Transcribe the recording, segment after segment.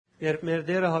Երբ մեր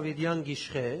Տերը հավիտյան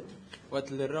գիշխե,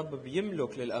 وقت اللي الرب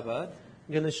بيملك للأبد،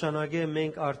 կնշանակե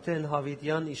մենք արդեն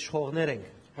հավիտյան իշխողներ ենք։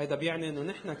 هيدا بيعني إنه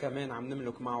نحن كمان عم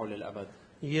نملك معه للأبد.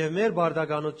 Եվ մեր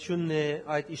բարդականությունն է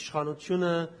այդ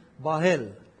իշխանությունը բահել։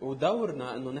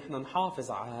 ودورنا إنه نحن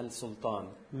نحافظ على هالسلطان.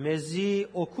 Մեզի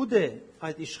օգուտ է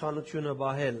այդ իշխանությունը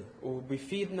բահել։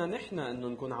 وبيفيدنا نحن إنه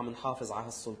نكون عم نحافظ على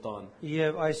هالسلطان.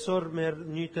 Եվ այսօր մեր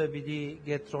նյութը պիտի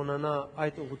գետրոնանա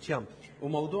այդ ուղղությամբ։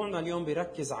 وموضوعنا اليوم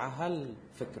بيركز على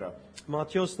هالفكرة.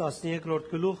 Մատթեոս 13-րդ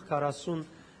գլուխ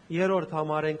 40-րդ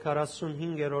համարեն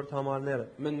 45-րդ համարները։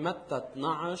 من متى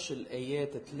 12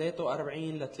 الآيات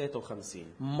 43 ل 53.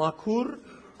 Մաքուր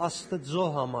Աստծո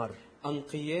համար։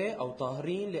 أنقياء أو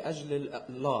طاهرين لأجل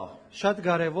الله. Շատ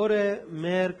կարևոր է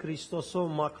մեր Քրիստոսով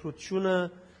մաքրությունը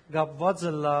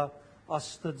գապվածը լա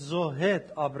Աստծո հետ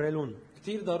ապրելուն։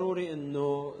 كتير ضروري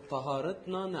إنه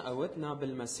طهارتنا نقوتنا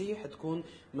بالمسيح تكون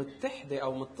متحدة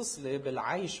أو متصلة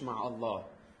بالعيش مع الله.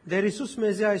 Դեր Հիսուս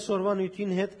մեզի այսօրվա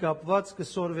նյութին հետ կապված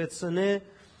կսորվեցնե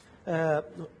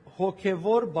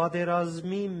հոգևոր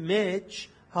բادرազմի մեջ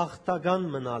հաղթական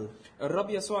մնալ։ الرب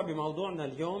يسوع بموضوعنا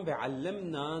اليوم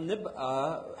بيعلمنا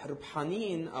نبقى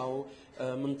ربحانين أو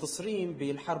منتصرين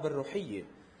بالحرب الروحية.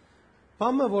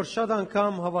 Բամը որ շատ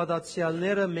անգամ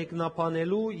հավատացյալները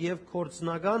մեկնաբանելու եւ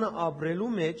կորցնականը ապրելու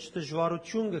մեջ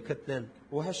դժվարություն կգտնեն։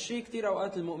 وهالشي كتير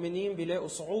أوقات المؤمنين بيلاقوا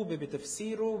صعوبة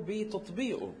بتفسيره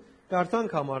وبتطبيقه.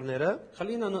 Կարդանք համարները,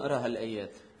 خلينا نقرأ هالآيات.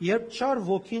 երբ չար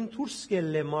ոգին դուրս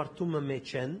գելլե մարդումը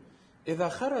մեջ են, إذا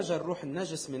خرج الروح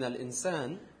النجس من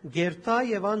الإنسان գերտա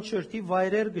եւ անչրտի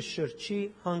վայրեր գշրջի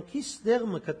հանգիստ դեղ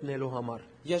մգտնելու համար։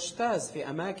 يجتاز في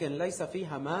أماكن ليس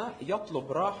فيها ماء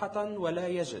يطلب راحة ولا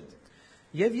يجد.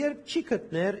 Եվ երբ չի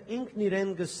գտներ, ինքն իրեն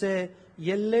գսե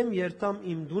ելլեմ երտամ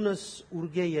իմ դունս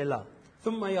ուրգե ելա։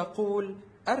 ثم يقول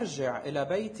أرجع إلى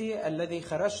بيتي الذي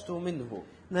خرجت منه.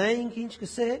 Նա ինք ինչ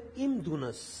գսե իմ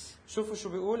դունս։ شوفوا شو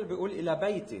بيقول إلى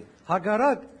بيتي.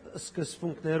 Հագարակ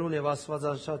սկզբունքներուն եւ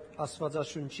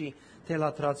աստվածաշունչի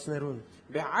թելաթրացներուն։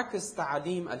 بعكس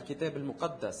تعاليم الكتاب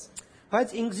المقدس.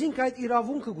 Բայց ինքզինք այդ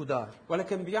իրավունքը գուտա։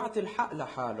 ولكن بيعطي الحق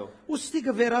لحاله. Ոստի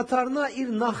կվերաթարնա իր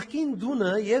նախքին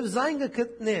դունը եւ զայնը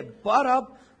գտնե բարապ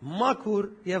մաքուր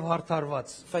եւ հարթարված։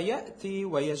 فيأتي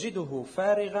ويجده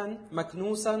فارغا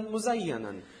مكنوسا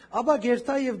مزينا. Աբա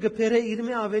գերտա եւ գբերե իր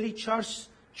մե ավելի չար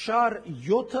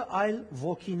 7 այլ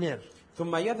ոգիներ։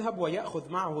 ثم يذهب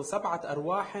ويأخذ معه 7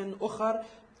 أرواح أخر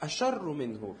أشر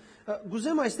منه.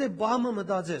 Գուզեմ այստեղ բամը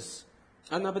մտածես։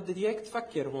 أنا بدي إياك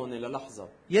تفكر هون للحظة.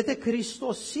 Եթե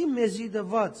Քրիստոսի մեզի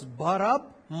դված բարապ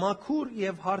մաքուր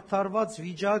եւ հարթարված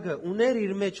վիճակը ուներ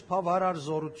իր մեջ բավարար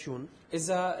զորություն,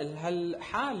 إذا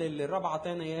هالحالة اللي الرب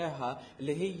عطانا إياها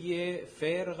اللي هي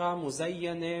فارغة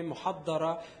مزينة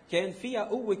محضرة كان فيها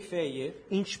قوة كفاية،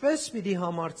 ինչպես պիտի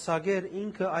համարցակեր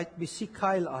ինքը այդպիսի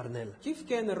քայլ առնել։ كيف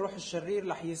كان الروح الشرير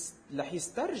رح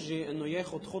يسترجي إنه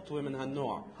ياخد خطوة من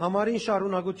هالنوع؟ Համարին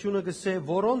շարունակությունը գսե,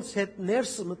 որոնց հետ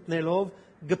ներս մտնելով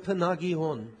գփնագի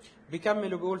հոն։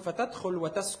 بيكمل وبيقول فتدخل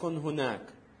وتسكن هناك.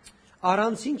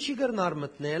 Առանցին չի գրնար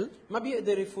մտնել, ما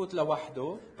بيقدر يفوت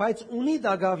لوحده، բայց ունի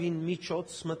դակավին միջոց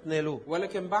մտնելու։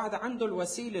 ولكن بعد عنده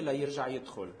الوسيلة ليرجع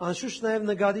يدخل. Անշուշտ նաև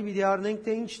նկատի պիտի առնենք,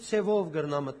 թե ինչ ցևով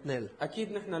գրնա մտնել։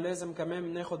 أكيد نحن لازم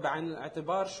كمان ناخد بعين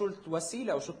الاعتبار شو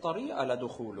الوسيلة أو شو الطريقة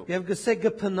لدخوله. Եվ գսե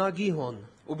գփնագի հոն,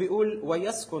 وبيقول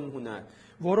ويسكن هناك.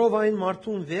 որով այն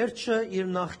մարդուն վերջը իր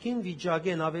նախքին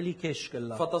վիճակեն ավելի քեշ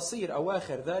կլա։ فتصير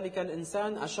أواخر ذلك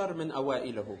الإنسان أشر من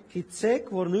أوائله.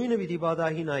 Գիտեք, որ նույնը պիտի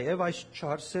բադահի նաև այս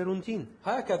չար սերունդին։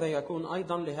 هكذا يكون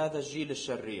أيضا لهذا الجيل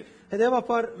الشرير.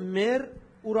 Հետևաբար մեր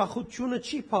ուրախությունը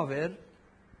չի փավեր,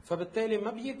 فبالتالي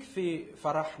ما بيكفي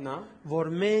فرحنا որ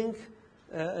մենք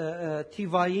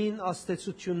թիվային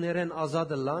աստեցություններեն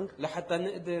ազատ լանք, لحتى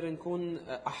نقدر نكون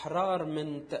أحرار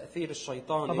من تأثير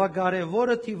الشيطان، ապա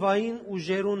կարևորը թիվային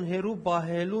ուժերուն հերու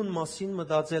բահելուն մասին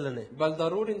մտածելն է։ بل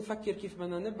ضروري نفكر كيف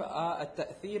بدنا نبقى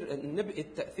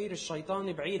التأثير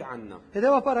الشيطاني بعيد عنا.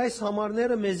 Հետևաբար այս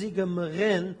համարները մեզի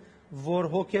կմղեն,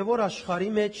 որ հոգևոր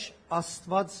աշխարհի մեջ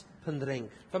Աստված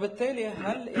փնտրենք։ فبالتالي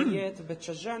هالآيات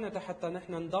بتشجعنا حتى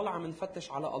نحن نضل عم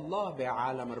نفتش على الله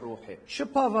بعالم الروحي.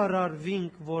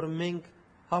 Շփավարարվինք, որ մենք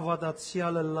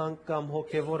հավատացյալը լանք կամ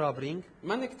հոգևոր ապրինք,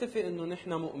 ما نكتفي انه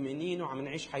نحن مؤمنين وعم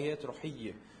نعيش حياة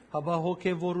روحية، հաբա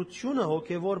հոգևորությունը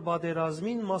հոգևոր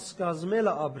բادرազմին մաս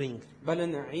կազմելը ապրինք։ بل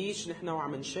نعيش نحن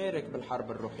وعم نشارك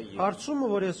بالحرب الروحية. Հարցումը,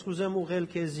 որ ես կուզեմ ուղղել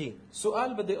քեզի,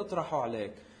 سؤال بدي اطرحه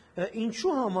عليك.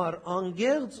 ինչու համար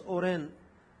անգերց օրեն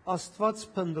Աստված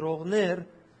փնտրողներ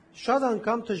շատ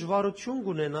անգամ դժվարություն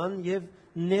կունենան եւ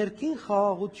ներքին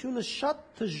խաղաղությունը շատ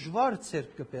դժվար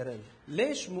ցերկ կբերեն։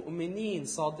 ليش مؤمنين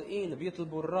صادقين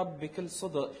بيطلبوا الرب بكل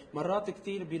صدق مرات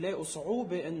كتير بيلاقوا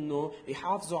صعوبة انه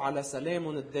يحافظوا على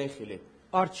سلامهم الداخلي؟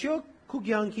 Արդյոք քու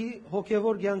կյանքի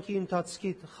հոգևոր կյանքի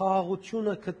ընթացքիդ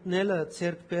խաղաղությունը գտնելը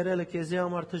ցերկ բերելը քեզի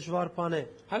համար դժվար բան է։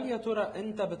 هل يا ترى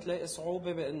انت بتلاقي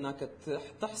صعوبة بانك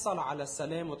تحصل على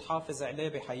السلام وتحافظ عليه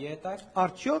بحياتك؟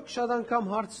 Արդյոք շատ անգամ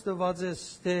հարց տված ես,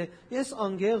 թե ես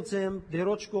անգեղծ եմ,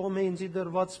 դերոջ կողմը ինձի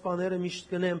դրված բաները միշտ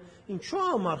կնեմ, ինչու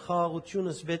համար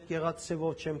խաղաղությունս պետք եղած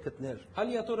ցևով չեմ գտնել։ هل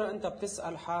يا ترى انت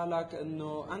بتسأل حالك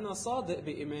انه انا صادق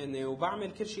بإيماني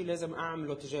وبعمل كل شيء لازم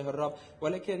اعمله تجاه الرب،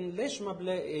 ولكن ليش ما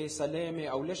بلاقي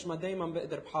سلامي او ليش ما دايما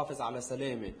بقدر بحافظ على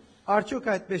سلامي؟ Արդյոք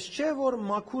այդպես չէ, որ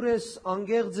մաքուր ես,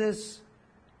 անգեղծ ես,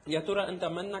 يا ترى انت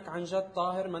منك عن جد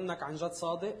طاهر، منك عن جد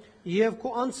صادق եւ քո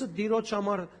անձը դիրոջ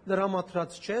համար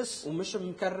դրամատրած չես։ ومش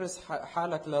مكرس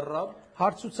حالك للرب؟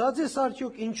 Հարցուցած ես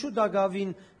արդյոք ինչու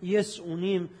դակավին ես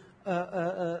ունիմ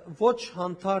ոչ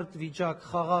հանդարտ վիճակ,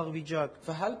 խաղաղ վիճակ։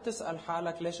 فهل بتسأل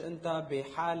حالك ليش انت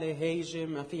بحالة هيجة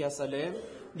ما فيها سلام؟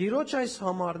 Դիրոջ այս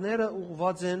համարները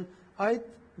ուղված են այդ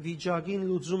վիճակին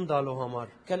լուծում տալու համար։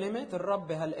 كلمات الرب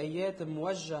بهالايات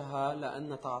موجهة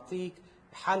لان تعطيك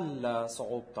حل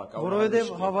لصعوبتك او Որովհետև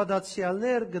لهالمشكلة.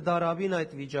 հավատացյալներ գդարավին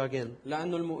այդ վիճակեն,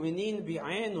 لانه المؤمنين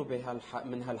بيعانوا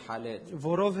من هالحالات،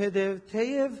 որովհետև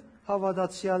թեև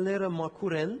հավատացյալները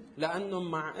մաքուր են, لانه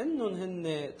مع انهم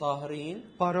هن طاهرين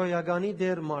բարոյականի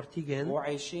դեր մարդիկ են,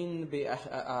 وعايشين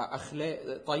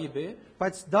باخلاق طيبه،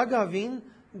 բայց դակավին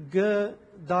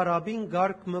գդարավին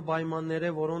գարկմը պայմանները,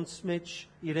 որոնց մեջ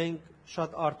իրենք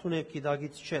շատ արթուն եւ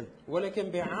գիտակից չեն։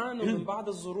 ولكن بيعانوا من بعض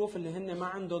الظروف اللي هن ما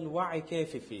عندهم وعي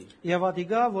كافي فيه. Եվ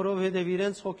ադիգա, որովհետև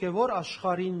իրենց հոգևոր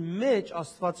աշխարհին մեջ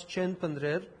Աստված չեն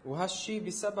փնտրեր, وهالشي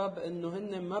بسبب انه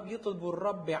هن ما بيطلبوا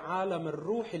الرب بعالم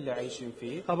الروح اللي عايشين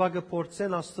فيه، հավագը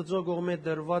փորձեն Աստծո կողմէ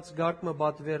դրված գարկմը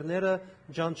պատվերները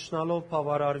ջանչնալով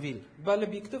բավարարվել։ بل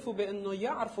بيكتفوا بانه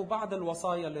يعرفوا بعض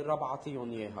الوصايا اللي الرب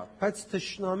عطيهم اياها. Բայց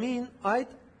թշնամին այդ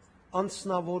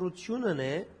անձնավորությունն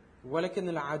է, ولكن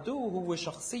العدو هو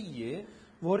شخصيه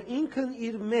որ ինքն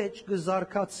իր մեջ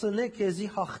գզարկացնե քեզի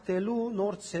հաղթելու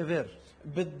նոր ցևեր։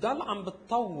 بتضل عم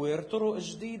بتطور طرق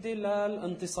جديده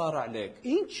للانتصار عليك.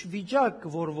 Ինչ վիճակ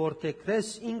որտեքրես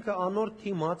ինքը անոր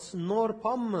թիմած նոր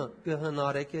բամը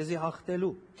կհնարե քեզի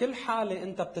հաղթելու։ كل حالة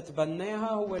أنت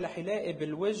بتتبناها هو رح يلاقي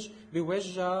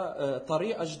بوجه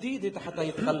طريقة جديدة حتى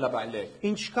يتغلب عليك.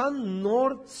 Ինչքան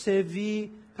նոր ցևի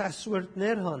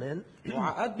password-ներ հանեն,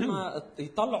 وعقد ما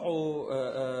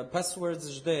يطلعوا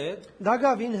باسوردز جداد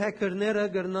դակավին հեքերները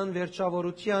կրնան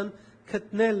վերջավորության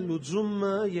գտնել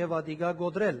լուծումը եւ ադիգա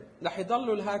գոդրել։ رح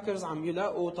يضلوا الهاكرز عم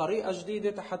يلاقوا طريقة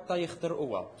جديدة حتى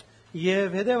يخترقوها.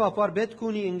 Եվ հետեւաբար պետք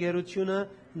ունի ընկերությունը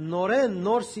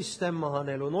նոր սիստեմ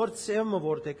մահանելու, նոր ցևը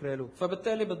որտեքրելու,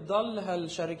 فبالتالي بتضل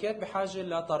هالشركات بحاجة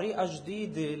لطريقة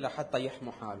جديدة لحتى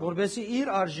يحموا حالهم. որբեսի իր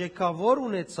արժեքավոր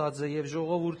ունեցածը եւ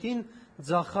ժողովրդին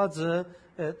ծախածը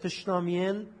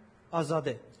տշնամիեն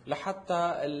ազատե։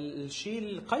 لحتى الشيء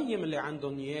القيم اللي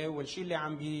عندهم اياه والشيء اللي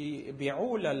عم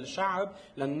بيبيعوه للشعب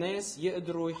للناس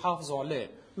يقدروا يحافظوا عليه.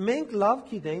 Մենք լավ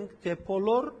գիտենք, թե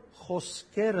բոլոր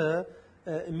խոսքերը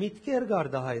միտքեր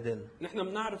գարդահայտեն։ نحن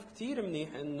بنعرف كثير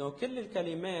منيح انه كل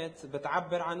الكلمات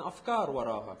بتعبر عن افكار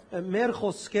وراها. Մեր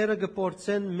խոսքերը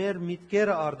կփորձեն մեր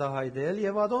միտքերը արդահայտել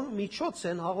եւ ադոն միջոց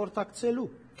են հաղորդակցելու։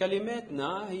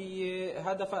 كلماتنا هي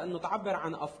هدفها انه تعبر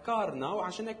عن افكارنا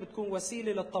وعشان هيك بتكون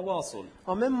وسيله للتواصل.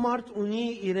 Ամեն մարդ ունի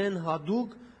իրեն հadoop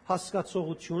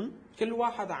հասկացողություն, كل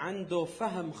واحد عنده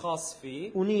فهم خاص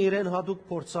فيه، ունի իրեն հadoop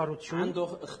փորձառություն عنده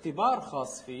اختبار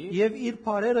خاص فيه، եւ իր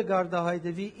բարերը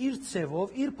գարդահայտվի իր ցևով,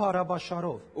 իր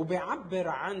բարաբաշարով։ وبيعبر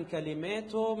عن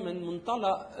كلماته من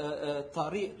منطلق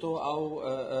طريقته او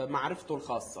معرفته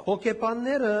الخاصه.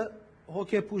 Հոգեբանները,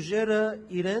 հոգեբուժերը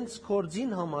իրենց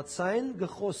կորձին համացայն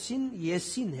գխոսին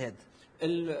եսին հետ։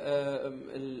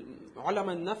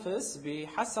 علماء النفس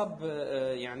بحسب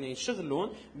يعني شغلهم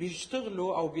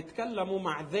بيشتغلوا او بيتكلموا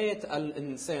مع ذات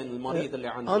الانسان المريض اللي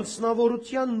عنده،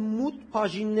 Անձնավորության մուտ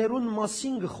բաժիններուն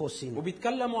մասին գխոսին։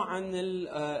 وبيتكلموا عن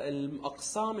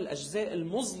الاقسام الاجزاء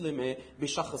المظلمه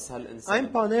بشخص Այն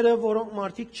هالانسان. բաները, որոնք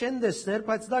մարդիկ չեն տեսներ,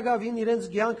 բայց դա գավին իրենց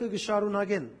ցանկը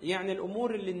գշարունակեն։ يعني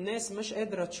الامور اللي الناس مش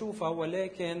قادره تشوفها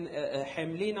ولكن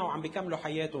حاملينها وعم بيكملوا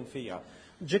حياتهم فيها.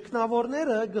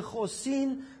 Ջկնավորները գխոսին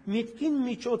միտքին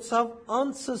միջոցով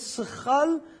անձը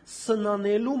սխալ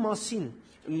սնանելու մասին։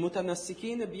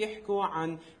 المتنسكين بيحكوا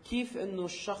عن كيف انه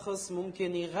الشخص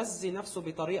ممكن يغذي نفسه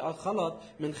بطريقه غلط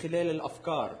من خلال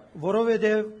الافكار.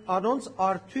 Որովհետև անոնց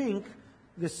արդյունք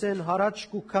գսեն հարաճ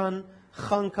կուքան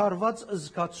խանգարված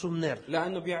զգացումներ։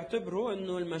 لأنه بيعتبروا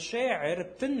أنه المشاعر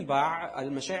بتنبع،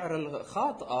 المشاعر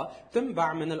الخاطئة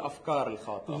بتنبع من الأفكار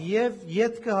الخاطئة، Եվ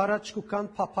յետքը հարաճ կան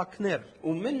փափակներ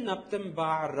ومنها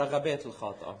بتنبع الرغبات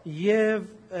الخاطئة. եւ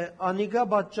անիգա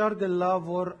պատճառ գլա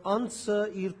որ անցը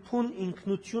իր փուն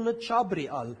ինքնությունը չաբրի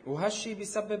ալ وهالشي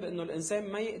بيسبب أنه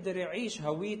الإنسان ما يقدر يعيش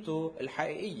هويته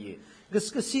الحقيقية،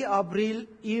 գսկսի ապրիլ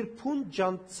իր փուն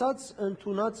ջանցած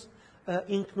ընդունած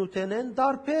ինքնութենեն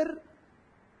դարբեր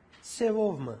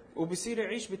սևովը وبصير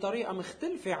يعيش بطريقة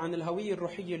مختلفة عن الهوية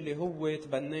الروحية اللي هو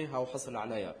تبناها وحصل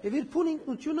عليها. եւ իր փուն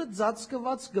ինքնությունը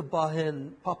ծածկված գբահեն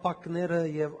փափակները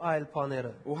եւ այլ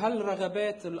բաները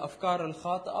وهالرغبات الأفكار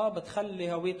الخاطئة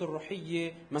بتخلي هويته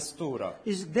الروحية مستورة.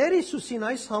 իսկ դեր Հիսուսին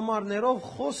այս համարներով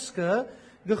խոսքը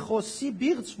գխոսի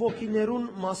բիղծ ոգիներուն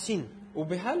մասին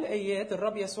وبهالآيات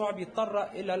الرب يسوع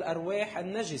بيتطرق إلى الأرواح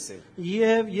النجسة،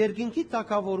 եւ երկինքի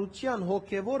տակավորության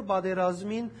հոգեվոր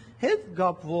բادرազմին հետ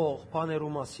գապվող բաներու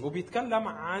մասին وبيتكلم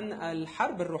عن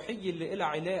الحرب الروحية اللي لها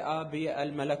علاقة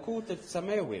بالملكوت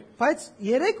السماوي. բայց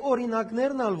երեք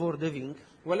օրինակներն ալ որ դվինք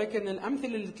ولكن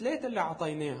الأمثلة الثلاثة اللي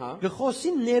أعطيناها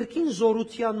գխոսին ներքին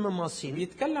զորության մասին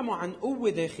بيتكلموا عن قوة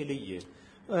داخلية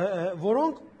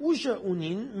որոնք ուժը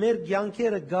ունին մեր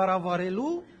ցանկերը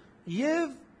գարավարելու եւ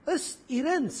ըստ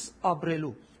իրենց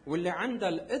ապրելու واللي عندها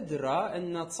القدرة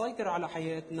أنها تسيطر على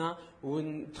حياتنا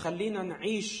وتخلينا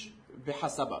نعيش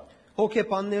بحسبها.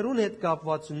 հոգեբաններուն հետ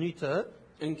կապված նյութը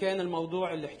إن كان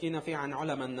الموضوع اللي حكينا فيه عن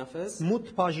علماء النفس մութ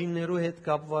բաժիններու հետ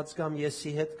կապված կամ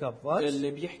եսի հետ կապված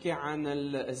اللي بيحكي عن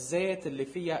الذات اللي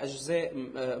فيها أجزاء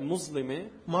مظلمة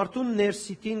մարդուն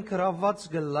ներսիտին կրավված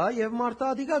գլա եւ մարդը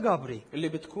ադիգա գաբրի اللي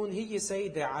بتكون هي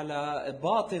سيدة على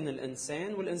باطن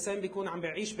الإنسان والإنسان بيكون عم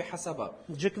بيعيش بحسبها.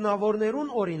 ջկնավորներուն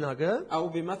օրինակը أو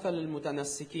بمثل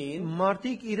المتنسكين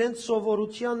մարդիկ իրենց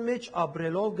սովորության մեջ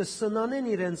ապրելով կսնանեն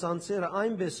իրենց անձերը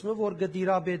այնպես որ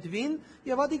կդիրաբեդվին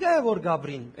եւ ադիգա է որ գաբրին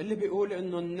اللي بيقول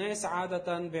إنه الناس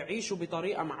عادة بيعيشوا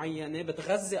بطريقة معينة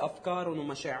بتغذي أفكارهم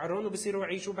ومشاعرهم وبصيروا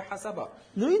يعيشوا بحسبها.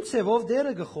 նույն ցևով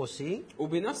դերը գխոսի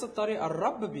وبنفس الطريقة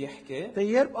الرب بيحكي թե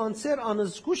երբ անձեր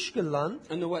անզգուշ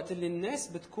կլան إنه وقت اللي الناس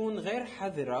بتكون غير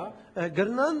حذرة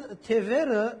գրնան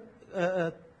թևերը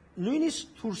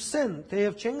նույնիսկ թուրսեն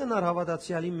թեև չեն գնար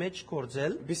հավատացյալի մեջ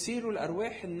կործել بيصيروا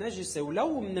الأرواح النجسة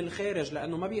ولو من الخارج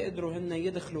لأنه ما بيقدروا هن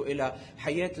يدخلوا إلى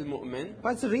حياة المؤمن،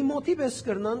 բայց ռիմոտի պես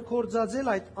կրնան կործածել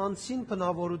այդ անձին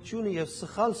բնավորությունը եւ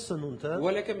սխալ սնունդը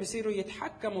ولكن بيصيروا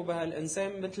يتحكموا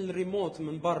بهالإنسان مثل ريموت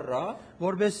من برا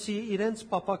որբեսի իրենց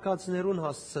պապակածներուն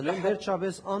հասցնեն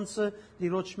վերջապես անձը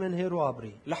դիրոճմեն հերո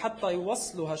ապրի لحتى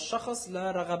يوصلوا هالشخص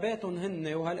لرغباتهم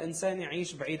هن وهالإنسان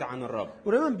يعيش بعيد عن الرب.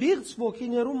 ուրեմն բիղծ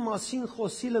ոգիներուն մասին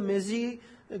խոսիլը մեզի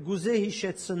գուզե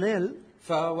հիշեցնել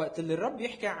فوقت اللي الرب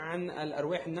يحكي عن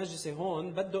الأرواح النجسة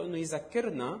هون بده إنه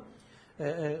يذكرنا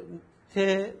թե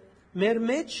մեր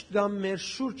մեջ կամ մեր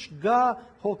շուրջ գա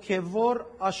հոգևոր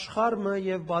աշխարհը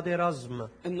եւ բادرազմը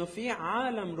إنه في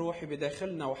عالم روحي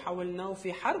بداخلنا وحولنا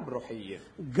وفي حرب روحية.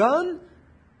 Կան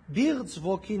բիղծ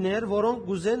ոգիներ, որոնք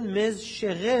գուզեն մեզ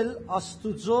շեղել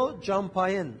Աստուծո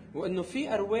ջամփայեն։ وإنه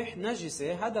في أرواح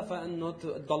نجسة هدفها إنه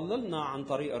تضللنا عن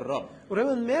طريق الرب.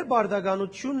 Ուրեմն մեր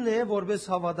բարդականությունն է, որպես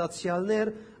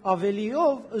հավատացյալներ,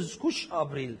 ավելիով զգուշ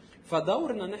ապրիլ։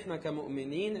 فدورنا نحن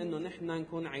كمؤمنين إنه نحن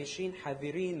نكون عايشين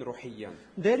حذرين روحيا.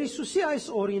 Դեր Հիսուսի այս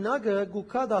օրինակը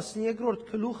գուքա 13-րդ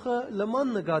գլուխը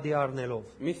լման նկատի առնելով։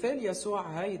 مثال يسوع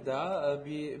هيدا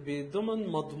بضمن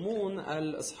مضمون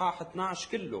الإصحاح 12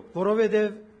 كله.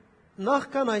 Որովհետև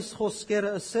նախքան այս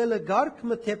խոսքերը ասելը գարկ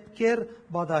մթեփքեր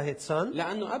բադահեցան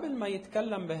لأنه قبل ما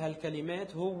يتكلم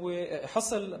بهالكلمات هو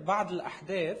حصل بعض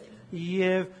الأحداث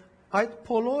եւ այդ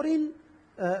բոլորին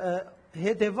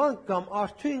հետևանք կամ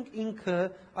արդյունք ինքը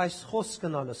այս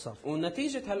խոսքն ալսավ։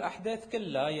 ونتيجة هالأحداث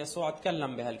كلها يسوع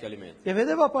تكلم بهالكلمات. Եվ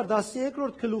հետևաբար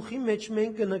 13-րդ գլուխի մեջ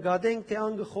մենք կնկատենք թե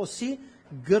անգը խոսի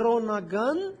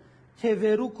գրոնական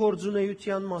թևերու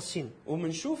կորձունեության մասին։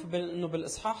 ومنشوف انه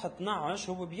بالاصحاح 12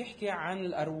 هو بيحكي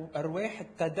عن ارواح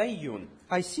التدين.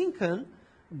 Այսինքն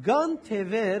կան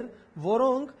թևեր,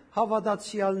 որոնք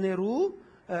հավատացյալներու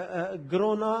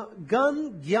գրոնական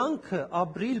ցանկը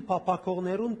ապրիլ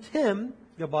փապակողներուն թեմ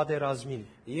կբادرազմին։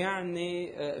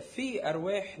 يعني في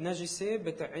ارواح نجسه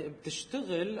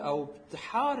بتشتغل او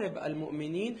بتحارب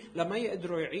المؤمنين لما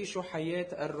يقدروا يعيشوا حياه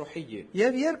الروحيه.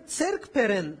 Եվ երբ ցերկ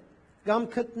բերեն կամ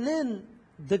գտնեն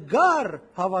դգար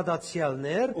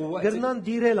հավատացյալներ գրնան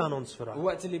դիրել անոնց վրա։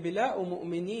 وقت اللي بيلاقوا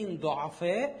مؤمنين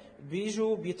ضعفاء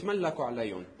بيجوا بيتملكوا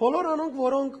عليهم. Բոլոր անոնք,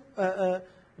 որոնք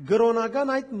գրոնական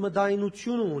այդ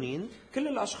մտայնությունը ունին, كل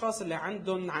الاشخاص اللي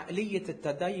عندهم عقليه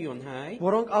التدين هاي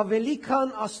որոնք ավելի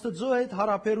քան Աստծո հետ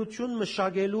հարաբերություն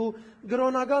մշակելու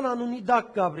գրոնական անունի դակ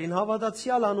գաբրին,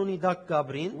 հավատացյալ անունի դակ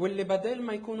գաբրին, واللي بدل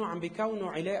ما يكونوا عم بيكونوا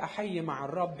علاقه حيه مع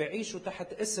الرب بيعيشوا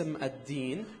تحت اسم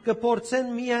الدين կփորձեն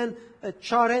միայն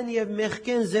չարեն եւ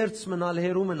մեղքեն զերծ մնալ,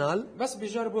 հերու մնալ, بس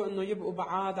بيجربوا انه يبقوا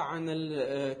بعاد عن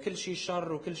كل شيء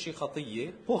شر وكل شيء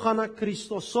خطيه փոխանակ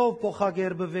Քրիստոսով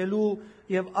փոխագերբվելու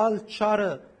եւ ալ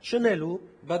չարը չնելու,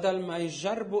 بدل ما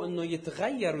يجربوا انه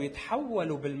يتغيروا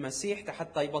يتحولوا بالمسيح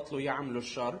حتى يبطلوا يعملوا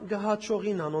الشر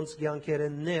գահաճողին անոնց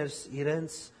ցանկերեն ներս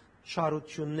իրենց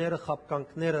շարությունները,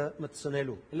 խապկանքները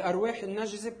մտցնելու։ الارواح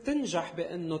الناجسه بتنجح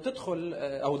بانه تدخل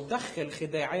او تدخل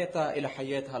خداعاتها الى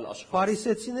حياتها الاشخاص.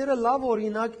 Փարիսեցիները լավ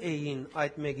օրինակ էին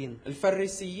այդ մեկին։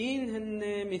 الفريسيين هن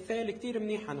مثال كثير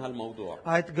منيح عن هالموضوع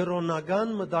Այդ գրոնական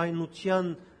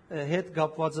մտայնության հետ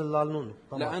կապված լալնուն։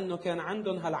 لانه كان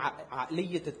عندهم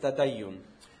هالعقليه التدين.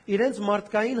 Իրենց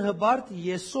մարդկային հբարտ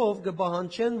Եսով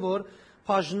կբահանչեն, որ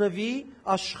բաժնվի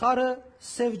աշխարհը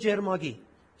սև ջերմագի։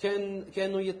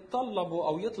 كانوا يتطلبوا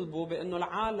او يطلبوا بانه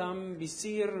العالم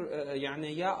بيصير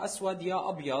يعني يا اسود يا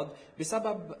ابيض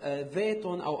بسبب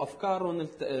ذاتهم او افكارهم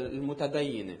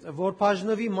المتدينه Որ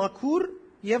բաժնվի մաքուր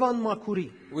եւ անմաքուրի,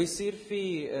 ويصير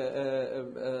في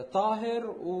طاهر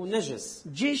ونجس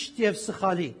ճիշտ եւ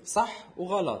սխալի։ صح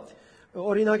وغلط.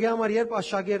 Օրինակի համար երբ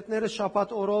աշակերտները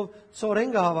շաբաթ օրով ծորեն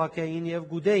կհավաքեին եւ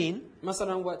գուդեին,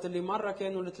 مثلا وقت اللي مره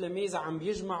كانوا التلاميذ عم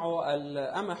بيجمعوا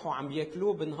القمح وعم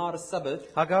بياكلوه بنهار السبت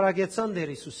հագարագեցան Տեր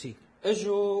Հիսուսի։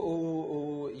 اجوا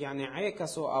ويعني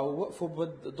عاكسوا او وقفوا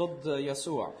ضد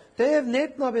يسوع Թեև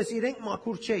ներտնաբես իրենք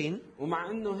մաքուր չէին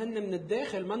ومع انه هن من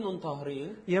الداخل منهم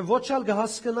طاهرين եւ ոչ ալ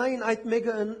կհասկնային այդ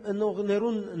մեկը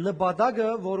ընողներուն նպատակը,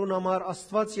 որուն համար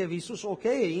Աստված եւ Հիսուս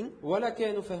օքեյ էին, ولا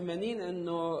كانوا فهمانين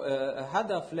انه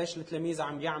هدف ليش التلاميذ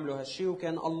عم بيعملوا هالشيء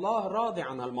وكان الله راضي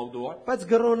عن هالموضوع. բայց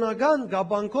գրոնական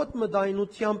գաբանկոտ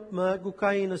մտայնությամբ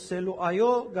գուկային ասելու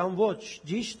այո կամ ոչ,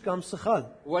 ճիշտ կամ սխալ։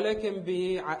 ولكن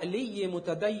بعقليه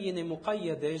متدينه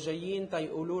مقيده جايين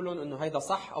تيقولوا لهم انه هيدا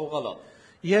صح او غلط.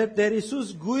 Երբ Տեր Հիսուս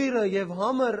գույրը եւ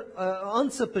համր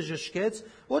անցը բժշկեց,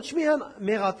 ոչ միայն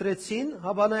մեղատրեցին,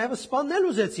 հաբա նաեւ սպանել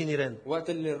ուզեցին իրեն։ وقت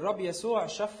اللي الرب يسوع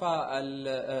شفى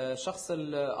الشخص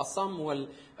الأصم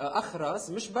والأخرس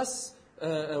مش بس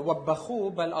وبخوه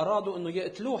بل أرادوا انه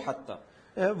يقتلوه حتى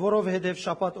Որովհետև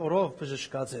շաբաթ օրով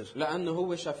բժշկած էր։ لانه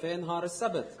هو شفاه نهار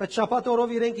السبت. Բայց շաբաթ օրով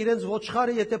իրենք իրենց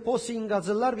ոչխարը եթե փոսի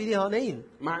ինգածլար վիդի հանեին։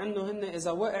 مع انه هن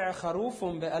اذا وقع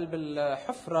خروفهم بقلب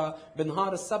الحفره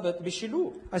بنهار السبت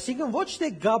بيشيلوه. Այսինքն ոչ թե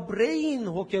գաբրեին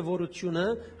հոգևորությունը,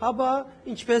 հաբա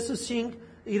ինչպես ասինք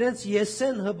իրենց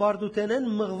եսեն հբարդութենեն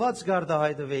մղված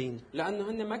գարդահայտվեին։ لانه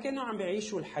هن ما كانوا عم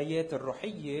بيعيشوا الحياه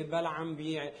الروحيه بل عم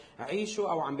بيعيشوا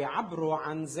او عم بيعبروا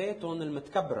عن ذاتهم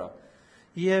المتكبره.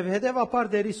 Եվ հետևաբար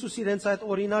Տեր Հիսուս իրենց այդ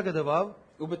օրինակը տվավ,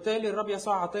 وبالتالي الرب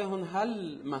يسوع اعطاهم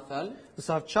هالمثل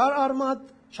ասավ չար արմատ,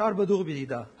 չար բդուղ պիտի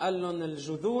տա։ قال لهم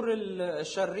الجذور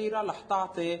الشريره رح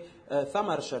تعطي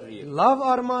ثمر شرير. Լավ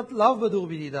արմատ, լավ բդուղ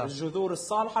պիտի տա։ الجذور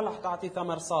الصالحه رح تعطي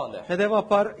ثمر صالح.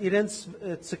 Հետևաբար իրենց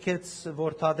ցկեց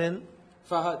որթադեն,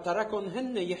 فتركهم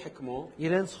هن يحكموا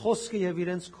իրենց խոսքը եւ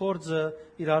իրենց կորձը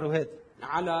իրարու հետ,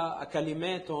 على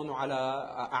كلماتهم وعلى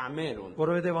اعمالهم.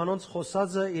 որովհետեւ անոնց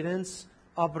խոսածը իրենց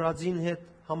աբրածին հետ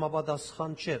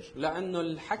համապատասխան չէր։ لانه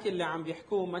الحكي اللي عم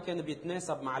بيحكوه ما كان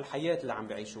بيتناسب مع الحياه اللي عم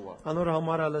بيعيشوها. Անոր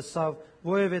համար լսավ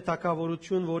ովևէ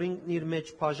տակավորություն, որին իր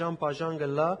մեջ բաժան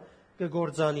գլա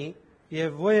կգործանի,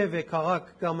 եւ ովևէ քաղաք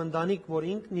կամ ընտանիք, որ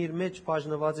ինքն իր մեջ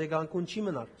բաժնված է կանկուն չի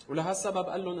մնար։ ولهالسبب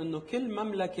قال لهم انه كل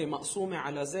مملكه مقسومه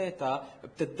على ذاتها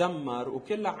بتتدمر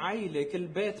وكل عائله كل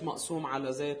بيت مقسوم على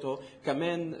ذاته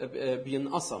كمان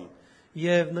بينقسم.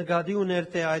 Եվ նկատի ուներ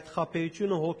թե այդ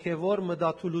խաբեությունը հոգևոր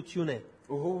մտածողություն է։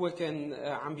 وهو كان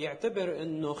عم بيعتبر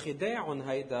انه خداعهم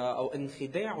هيدا او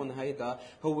انخداعهم هيدا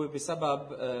هو بسبب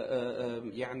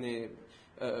يعني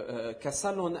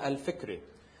كسلهم الفكري.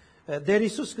 Դեր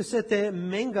Հիսուս կսե թե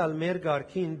մենք ալ մեր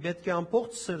ղարքին պետք է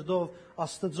ամբողջ սրտով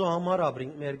Աստծո համար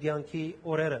ապրենք մեր կյանքի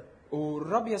օրերը։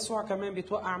 والرب يسوع كمان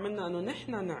بيتوقع منا انه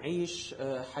نحن نعيش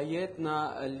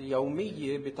حياتنا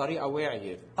اليوميه بطريقه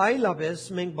واعيه.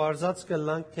 Այլապես մենք բարձած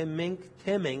կլանք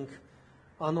թե մենք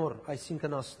անոր,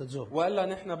 այսինքն Աստծո։ والا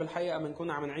نحن بالحقيقه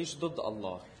بنكون عم نعيش ضد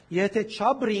الله. Եթե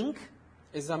չաբրինք,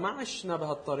 اذا ما عشنا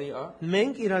بهالطريقه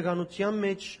մենք իրականության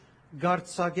մեջ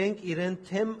գարցակենք իրեն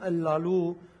թեմ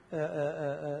լալու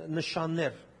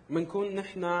նշաններ։ بنكون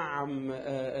نحن عم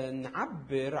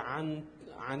نعبر عن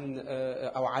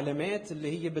او علامات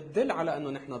اللي هي بتدل على انه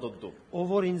نحن ضده. Ով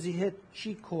որ ինձի հետ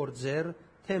չի կորձեր,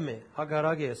 թեմ է,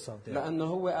 հագարակ է ասավ դեր։ لانه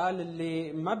هو قال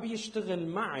اللي ما بيشتغل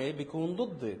معي بيكون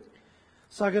ضدي.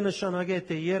 Սա կնշանակե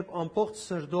թե երբ ամբողջ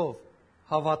սրտով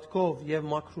հավատքով եւ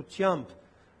մաքրությամբ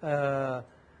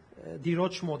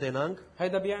դիրոջ մոտենանք,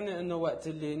 هيدا بيعني انه وقت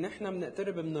اللي نحن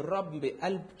بنقترب من الرب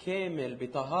بقلب كامل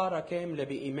بطهارة كاملة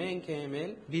بإيمان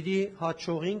كامل պիտի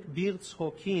հաջողինք բիղծ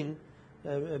հոգին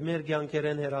մեր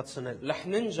կյանքերեն հեռացնել։ رح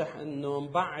ننجح انه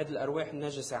نبعد الارواح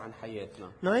النجسة عن حياتنا.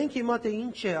 Նայենք հիմա թե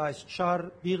ինչ է այս չար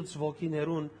բիղծ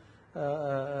ոգիներուն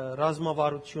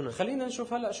ռազմավարությունը։ خلينا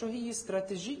نشوف هلا شو هي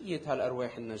استراتيجية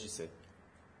هالارواح النجسة.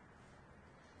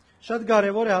 Շատ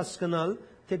կարևոր է հասկանալ,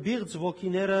 թե բիղծ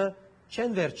ոգիները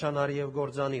չեն վերջանար եւ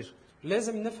գործանիր։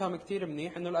 لازم نفهم كتير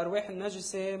منيح انه الارواح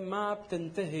النجسة ما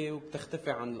بتنتهي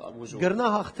وبتختفي عن الوجود. Գրնա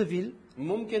հաղթվել,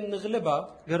 ممكن نغلبها،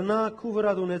 գրնա քու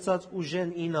վրա ունեցած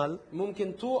ուժեն ինալ,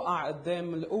 ممكن توقع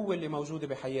قدام القوة اللي موجودة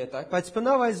بحياتك، բայց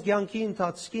բնավ այս կյանքի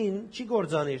ընթացքին չի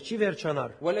գործանիր, չի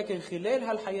վերջանար։ ولكن خلال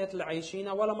هالحياة اللي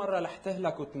عايشينها ولا مرة رح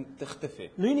تهلك وتختفي.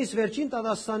 Նույնիսկ վերջին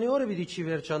տասնանի օրը պիտի չի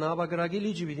վերջանա, ապա գրագի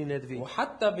լիճի պիտի նետվի։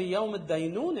 وحتى بيوم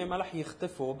الدينونة ما رح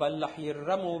يختفوا بل رح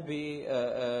يرموا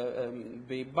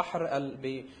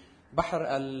ببحر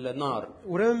النار.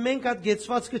 Ուրեմն մենք այդ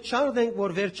գեցվածքը չարդենք,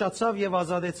 որ վերջացավ եւ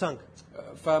ազատեցանք։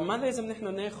 فما لازم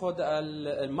نحن ناخذ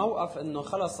الموقف انه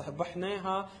خلص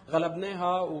ربحناها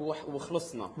غلبناها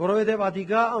وخلصنا. Որովհետեւ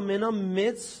ադիգա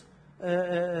ամենամեծ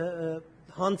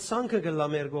հանցանքը գլա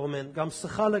մեր կողմեն, կամ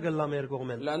սխալը գլա մեր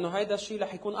կողմեն։ لانه هيدا الشيء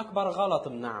رح يكون اكبر غلط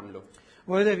بنعمله.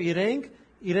 Որովհետեւ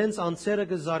իրենց անձերը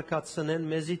կզարգացնեն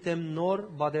մեզի դեմ նոր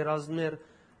բادرազմներ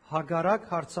հագարակ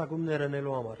հարցակումներ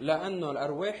անելու համար։ لانه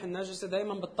الارواح النجسه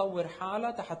دائما بتطور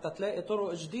حالها حتى تلاقي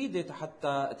طرق جديده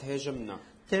حتى تهاجمنا.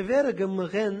 Տևերը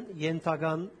կմղեն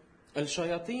ենթական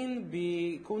الشياطين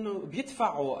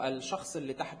بيدفعوا الشخص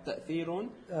اللي تحت تاثيرهم،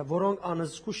 որոնք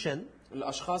անզգուշ են,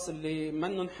 الاشخاص اللي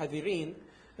منهم حذرين،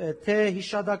 թե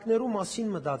հիշադակներու մասին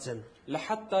մտածեն։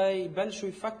 لحتى يبلشوا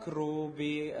يفكروا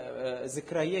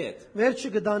بذكريات Վերջը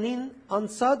գտանին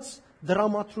անցած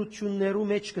դրամատրություններու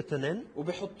մեջ կտնեն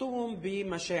وبيحطوهم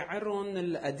بمشاعرهم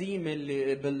القديمه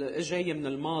اللي جايه من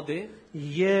الماضي،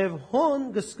 եւ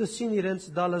հոն կսկսին իրենց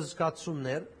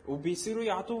դալզգացումներ وبيصيروا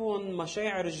يعطوهم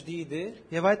مشاعر جديده،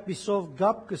 եւ այդ պիսով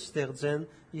գապ կստեղծեն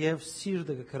եւ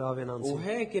սիրտը կգրավեն անցին։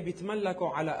 وهيك بيتملكوا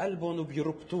على قلبهم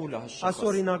وبيربطوا له هالشخص.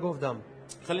 Ասորինագով դամ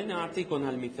خليني اعطيكم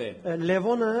هالمثال.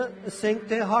 Լևոնը ասենք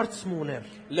թե հարց մուներ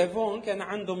ليفون كان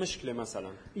عنده مشكله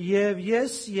مثلا، եւ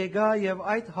ես եկա եւ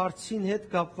այդ հարցին հետ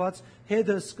կապված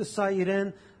հետը սկսա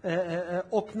իրեն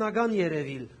օկնական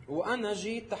երևիլ وانا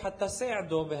جيت حتى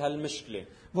ساعده بهالمشكله،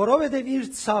 որովհետեւ իր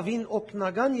ցավին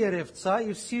օկնական երևցա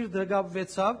իր սիրտը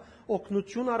գապվեցավ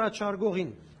օկնություն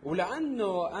առաջարկողին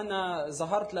ولانه انا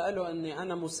ظهرت له اني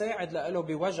انا مساعد له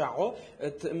بوجعه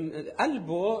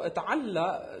قلبه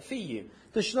تعلق فيي.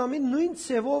 Տշնամին նույն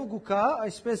ցևով գուկա,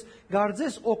 այսպես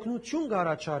գարձես օկնություն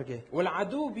գարաչարգե։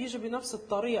 والعدو بيجي بنفس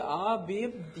الطريقه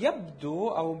بيبدو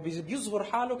او بيظهر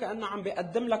حاله كانه عم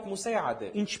بيقدم لك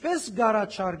مساعده. Ինչպես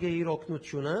գարաչարգե իր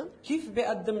օկնությունը, كيف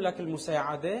بيقدم لك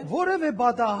المساعده؟ որևէ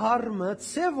բադահարմը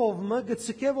ցևով մը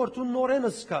գցկե որ դու նորեն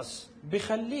սկաս։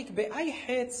 بخليك باي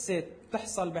حادثه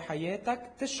تحصل بحياتك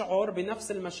تشعر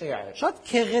بنفس المشاعر، Շատ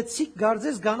քեղեցիկ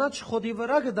գարձես գանաչ խոդի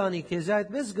վրա գտանի, քեզ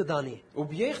այդպես գտանի։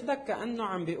 وبياخدك كانه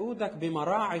عم بيقودك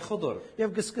بمراعي خضر، Եվ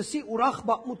կսկսի ուրախ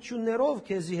բացմություններով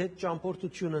քեզի հետ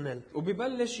ճամփորդություն անել։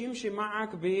 وبيبلش يمشي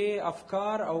معك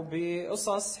بافكار او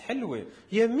بقصص حلوه،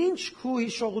 Եվ ինչ քու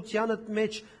հիշողությանդ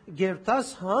մեջ գերտաս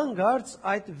հանգարց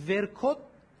այդ վերքոտ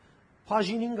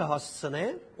բաժինին կհասցնե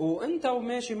وانت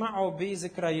وماشي معه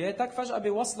بذكرياتك فجاه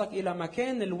بيوصلك الى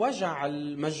مكان الوجع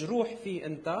المجروح فيه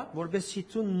انت، որբեսի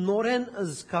դու նորեն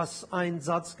զգաս այն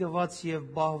ծածկված եւ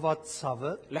բահված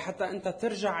ցավը لحتى انت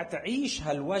ترجع تعيش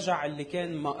هالوجع اللي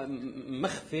كان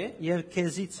مخفي، եւ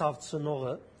քեզի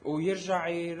ցավցնողը ويرجع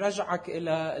يرجعك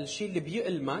الى الشيء اللي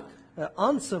بيؤلمك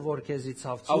անձը որ քեզի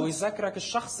او ցավցու يذكرك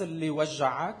الشخص اللي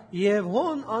وجعك. եւ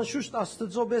հոն անշուշտ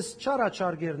աստծոբես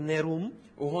չարաչարգեր ներում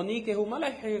وهونيك هو ما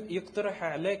رح يقترح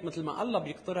عليك مثل ما الله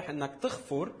بيقترح انك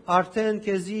تغفر، արդեն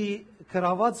քեզի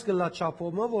գրաված գլա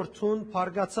չափոմը որ ցուն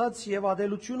բարգացած եւ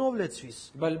ադելությունով լեցվիս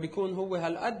بل بيكون هو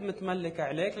هالقد متملك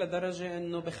عليك لدرجه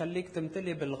انه بخليك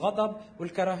تمتلي بالغضب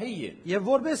والكراهيه. եւ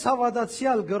որպես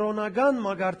հավատացյալ գրոնական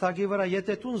մագարտակի վրա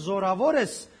եթե ցուն զորավոր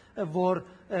ես որ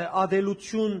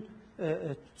ադելություն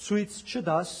ցույց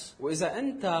չդաս واذا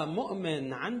انت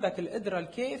مؤمن عندك القدره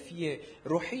الكافيه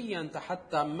روحيا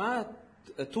حتى ما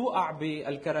توقع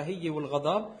بالكراهيه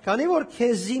والغضب، քանի որ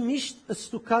քեզի միշտ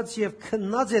ստուկած եւ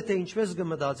քննած է թե ինչպես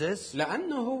կմտածես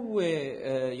لانه هو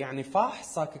يعني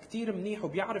فاحصك كثير منيح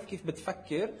وبيعرف كيف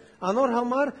بتفكر، անոր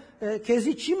համար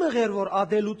քեզի չի մղեր որ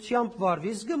ադելությամբ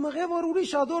վարվիս կմղե որ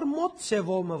ուրիշ ադոր մոտ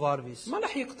ցևով մվարվիս ما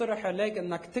رح يقترح عليك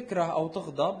انك تكره او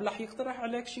تغضب، رح يقترح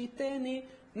عليك شيء ثاني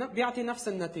بيعطي نفس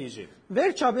النتيجة.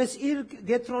 Վերջապես իր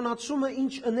գետրոնացումը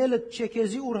ինչ ընելը չէ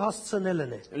քեզի ուր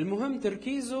հասցնելն է։ المهم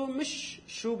تركيزه مش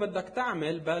شو بدك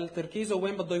تعمل بل تركيزه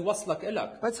وين بده يوصلك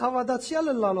إلك. Բայց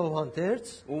հավատացյալը լալով հանդերձ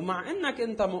ومع انك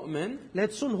انت مؤمن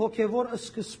լեցուն հոգևոր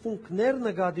սկզբունքներ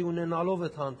նկատի ունենալով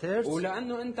այդ հանդերձ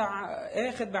ولانه انت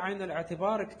اخذ بعين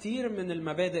الاعتبار كثير من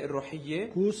المبادئ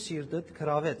الروحية քու սիրտդ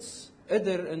քրավեց։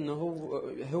 قدر انه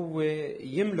هو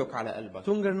يملك على قلبك.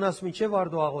 Դու գրնաս միջև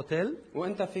արդու աղոթել,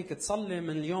 وانت فيك تصلي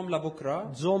من اليوم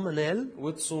لبكره ձոմնել,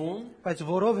 وتصوم բայց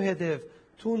որովհետև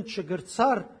դու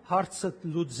չգրցար հարցը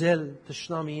լուծել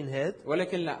ճշնամիին հետ,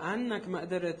 ولكن لانك ما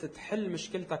قدرت تحل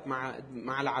مشكلتك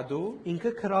مع العدو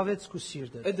ինքը քրավեց քու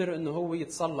սիրտը։ قدر انه هو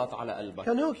يتسلط على قلبك.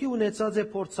 Քանի օքի ունեցած է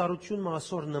փորձառություն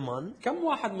մասոր նման, كم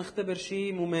واحد مختبر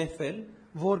شيء مماثل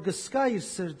որ գսկա իր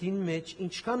սրտին մեջ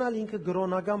ինչքան ալ ինքը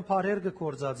գրոնական բարեր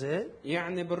գործած է,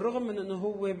 يعني بالرغم من انه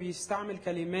هو بيستعمل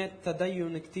كلمات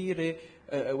تدين كثيره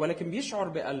ولكن بيشعر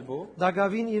بقلبه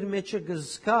դակավին իր մեջը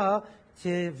գսկա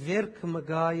թե վերք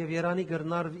մգա եւ Երանի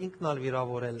գրնար ինքնալ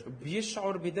վիրավորել։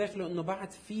 بيشعر بداخله انه بعد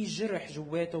في جرح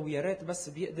جواته ويا ريت بس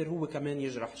بيقدر هو كمان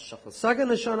يجرح الشخص. Սա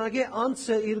կնշանակե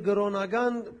անցը իր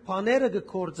գրոնական բաները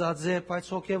գործած է, բայց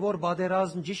հոգևոր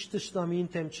բادرազմ ճիշտ ճշտամին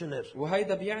թեմ չներ։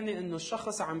 وهيدا بيعني انه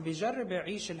الشخص عم بيجرب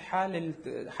يعيش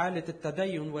حالة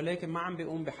التدين ولكن ما عم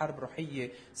بيقوم بحرب روحية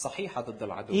صحيحة ضد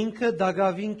العدو. Ինքը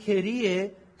դակավին քերի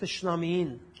է ճշնամին։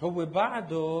 هو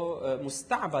بعده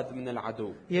مستعبد من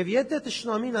العدو. Եվ եթե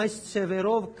ճշնամին այս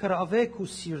ծևերով քրավեք ու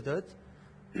սիրտդ,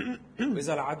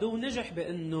 وإذا العدو نجح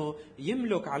بأنه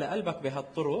يملك على قلبك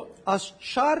بهالطرق աս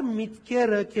շար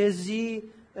միտքերը քեզի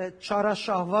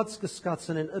չարաշահված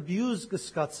կսկացնեն, abuse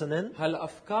կսկացնեն,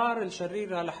 هالأفكار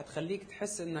الشريرة رح تخليك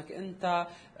تحس إنك أنت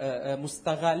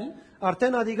مستغل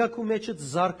արդեն ադիգակու մեջը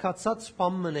զարգացած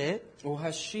բամն է,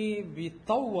 وهالشي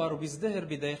بيتطور وبيزدهر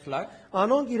بداخلك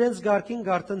անոնք իրենց գարկին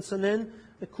գարտնցնեն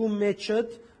քու մեջդ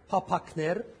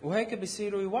փափակներ وهيك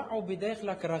بيصيروا يوقعوا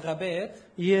بداخلك رغبات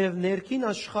եւ ներքին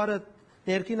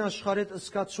աշխարհդ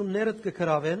ըսկացումներդ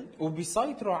կգրավեն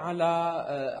وبيسيطروا على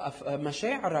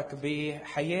مشاعرك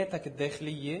بحياتك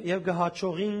الداخلية եւ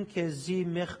գահաճողին քեզի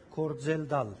մեղ կորձել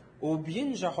դալ։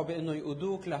 وبينجحوا بأنه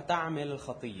يقودوك لتعمل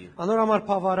الخطية. Անորամար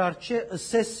բավարար չէ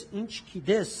ըսես ինչ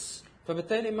գիտես,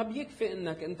 فبالتالي ما بيكفي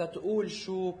انك انت تقول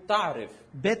شو بتعرف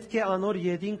պետք է անոր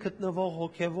յետին գտնվող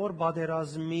հոգևոր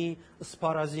բادرազմի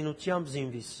սպարազինությամբ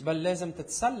զինվիս։ بل لازم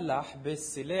تتسلح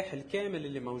بالسلاح الكامل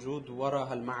اللي موجود وراء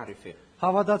هالمعرفة.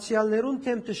 Հավատացյալներուն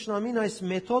թեմ ճշնամին այս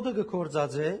մեթոդը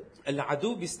գործած է,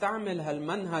 العدو بيستعمل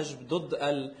هالمنهج ضد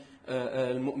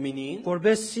المؤمنين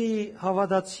որբեսի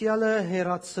հավատացյալը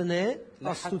հերացնե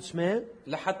աստուծմե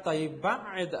لحتى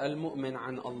يبعد المؤمن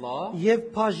عن الله եւ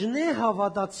բաժնե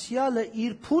հավատացյալը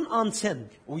իր փուն անցեն։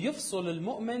 ويفصل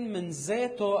المؤمن من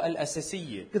ذاته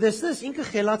الأساسية. Կտեսնես ինքը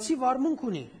խելացի վարմունք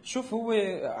ունի։ شوف هو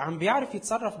عم بيعرف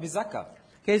يتصرف بذكاء.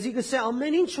 Քեզի գսե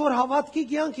ամեն ինչ որ հավատքի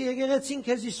կյանքի եկեղեցին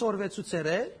քեզի սորվեցուցեր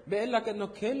է, بيقول لك انه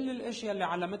كل الاشياء اللي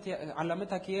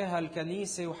علمتك اياها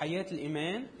الكنيسة وحياة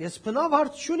الإيمان ես բնավ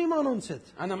հարց չունիմ անոնց հետ,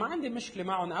 انا ما عندي مشكلة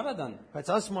معهم ابدا բայց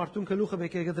աս մարդուն գլուխը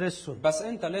բեկե գդրեսուն։ بس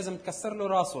انت لازم تكسر له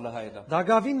راسه لهيدا.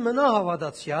 Դակավին մնա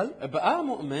հավատացյալ, بقى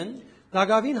مؤمن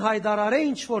դակավին հայդարարե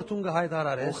ինչ որ դու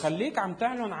հայդարարես, وخليك عم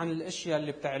تعلن عن الاشياء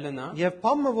اللي بتعلنها եւ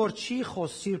բամը որ չի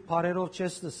խոսիր բարերով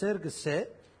չես լսեր գսե,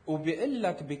 وبيقول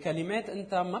لك بكلمات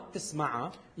انت ما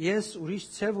بتسمعها ես ուրիշ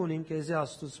ցև ունիմ քեզի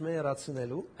աստուծմե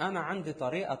երացնելու انا عندي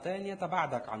طريقة تانية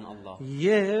تبعدك عن الله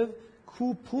եւ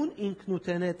քուփուն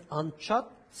ինքնութենետ անչափ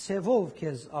ցևով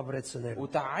քեզ ապրեցնելու։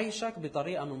 وتعيشك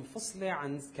بطريقة منفصلة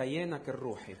عن كيانك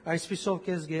الروحي. Այսպիսով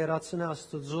քեզ գերացնե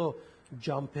աստծո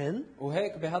ջամփեն,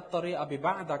 وهيك بهالطريقة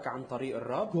ببعدك عن طريق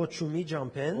الرب գոչումի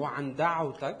ջամփեն, وعن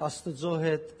دعوتك աստծո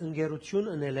հետ ընկերություն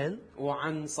ունելեն,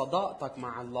 وعن صداقتك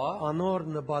مع الله անոր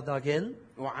նպատակեն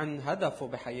وعن هدفه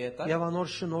بحياتك եւ անոր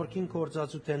շնորհքին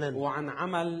կործածութենեն։ وعن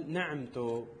عمل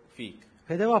نعمته فيك.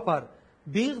 Հետևաբար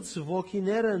բիղծ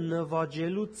ոգիները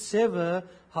նվաճելու ցևը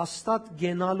հաստատ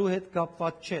գենալու հետ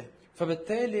կապված չէ։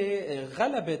 فبالتالي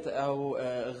غلبة أو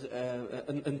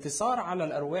انتصار على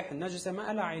الأرواح النجسة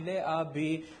ما لها علاقة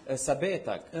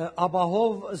بثباتك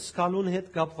Աբահով զգալուն հետ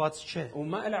կապված չէ։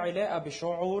 وما لها علاقة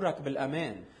بشعورك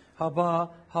بالأمان. Հաբա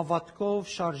հավատքով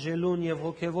շարժելուն եւ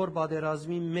հոգեվոր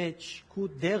բادرազմի մեջ քու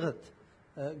դեղդ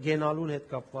գենալուն հետ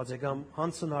կապված է կամ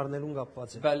հանցն առնելուն կապված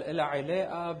է։ بل إلها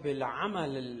علاقة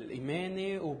بالعمل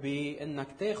الإيماني وبإنك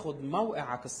تاخد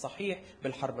موقعك الصحيح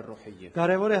بالحرب الروحية.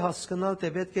 Կարևոր է հասկանալ, թե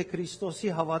պետք է Քրիստոսի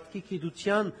հավատքի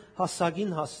գիտության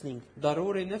հասակին հասնենք։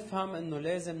 ضروري نفهم إنه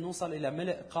لازم نوصل إلى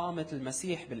ملء قامة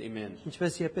المسيح بالإيمان.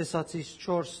 Ինչպես Եփեսացիս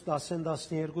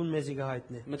 4:10-12 մեզի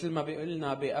գահիտնի։ مثل ما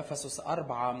بيقولنا بأفسس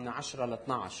 4 من 10 ل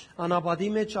 12. Անաբադի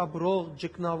մեջ ապրող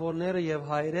ճգնավորները եւ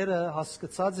հայրերը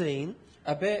հասկացած էին,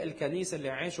 آباء الكنيسة اللي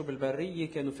عاشوا بالبرية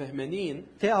كانوا فهمانين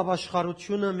թե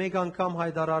ապաշխարությունը մեկ անգամ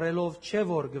հայտարարելով չէ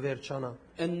որ գվերջանա։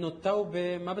 إنه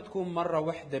التوبة ما بتكون مرة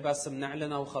واحدة بس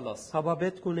بنعلنها وخلص. Հաբա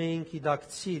պետք ունեին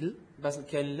գիտակցիլ, بس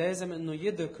كان لازم إنه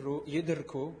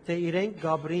يدركوا թե իրենք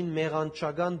Գաբրին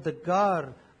մեղանչական դգար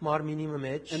մարմինի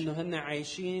մեջ إنه هن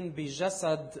عايشين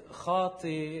بجسد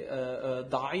خاطي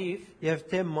ضعيف եւ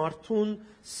թե մարդուն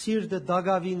սիրտը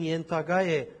դագավին ենթակա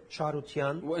է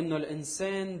չարության وإنه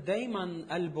الإنسان دايما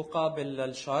قلبه قابل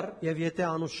للشر եւ եթե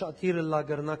անուշատիրը լա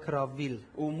գրնա կրավիլ։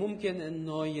 وممكن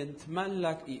إنه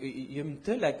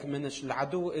يمتلك من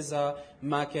العدو إذا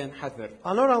ما كان حذر.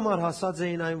 Անոր համար հասած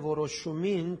էին այն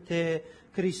որոշումին, թե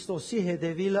Քրիստոսի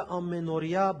հետևիլը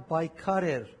ամենօրյա պայքար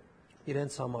էր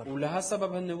իրենց համար։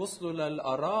 ولهالسبب هن وصلوا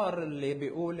للقرار اللي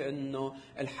بيقول إنه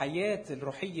الحياة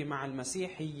الروحية مع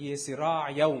المسيح هي صراع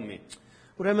يومي.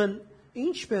 Ուրեմն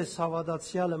ինչպես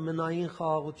հավատացյալը մնային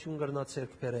խաղաղություն կրնա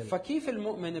ցերկ բերել։ فكيف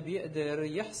المؤمن بيقدر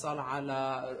يحصل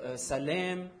على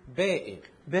سلام باقي؟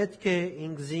 Պետք է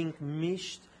ինքզինք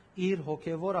միշտ իր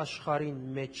հոգևոր աշխարհին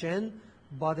մեջ են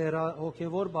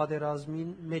հոգևոր բادرազմին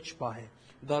մեջ պահե։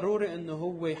 ضروري انه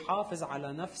هو يحافظ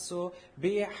على نفسه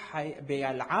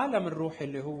بالعالم الروحي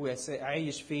اللي هو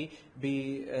عايش فيه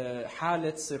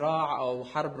بحالة صراع او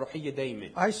حرب روحية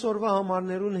دايمة. Այսօրվա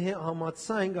համարներուն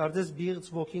համացանք արդես բիղծ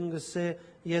ոգին գսե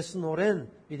ես նորեն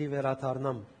պիտի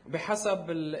վերադառնամ։ بحسب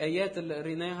الآيات اللي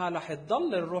قريناها رح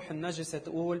تضل الروح النجسة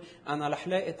تقول أنا رح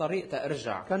لاقي طريقة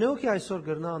أرجع. Կանեոքի այսօր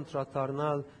գրնա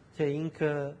անդրադառնալ, թե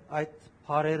ինքը այդ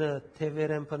բարերը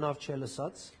թևերեն բնավ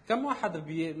չելսած։ كم واحد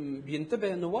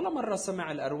بينتبه إنه ولا مرة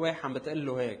سمع الأرواح عم بتقول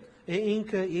له هيك.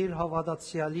 Ինքը իր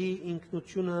հավատացյալի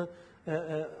ինքնությունը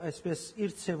այսպես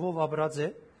իր ցևով ապրած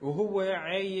է وهو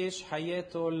عايش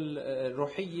حياته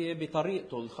الروحية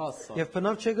بطريقته الخاصة. եւ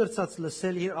բնավ չգրծած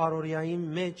լսել իր առօրյային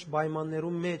մեջ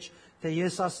պայմաններում մեջ, թե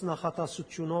ես աս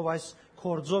նախատասությունով այս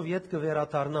կորձով յետ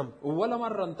կվերադառնամ։ ولا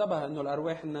مرة انتبه إنه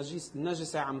الأرواح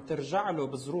النجسة عم ترجع له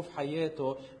بظروف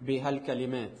حياته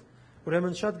بهالكلمات.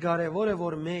 Ուրեմն շատ կարևոր է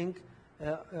որ մենք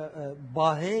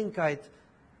բահենք այդ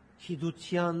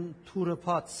հիդության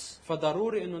թուրըփած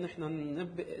فضروري إنه نحن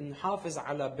نحافظ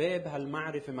على باب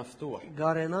هالمعرفة مفتوح.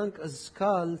 գարենանք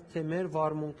զգալ, թե մեր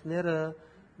վարմունքները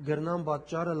գրնան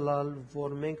պատճառը լալ,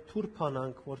 որ մենք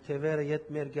թուրփանանք, որ թևերը յետ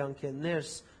մեր կյանքեն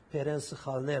ներս բերեն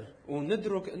սխալներ։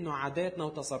 وندرك إنه عاداتنا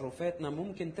وتصرفاتنا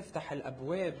ممكن تفتح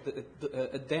الأبواب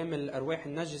قدام الأرواح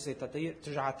النجسة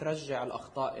ترجع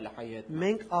الأخطاء إلى حياتنا.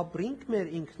 Մենք ապրինք մեր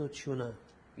ինքնությունը,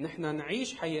 نحن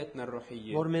نعيش حياتنا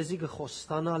الروحية. որ մեզի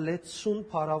կխոստանա լեցուն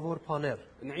փարավոր բաներ,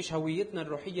 نعيش هويتنا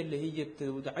الروحية اللي هي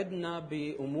بتوعدنا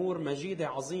بأمور مجيدة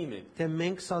عظيمة. թե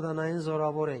մենք սատանային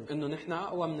զորավոր ենք, إنه نحن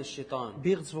أقوى من الشيطان.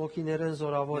 բիղծ ոգիներեն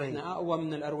զորավոր نحن ենք, أقوى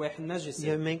من الأرواح النجسة.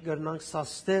 եւ մենք կրնանք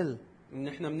սաստել,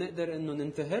 نحن بنقدر إنه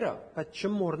ننتهرها. բայց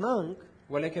չմոռնանք,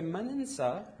 ولكن ما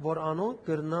ننسى որ անոնք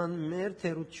կրնան մեր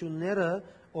թերությունները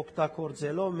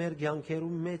օգտագործելով մեր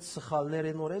կյանքերում մեջ սխալներ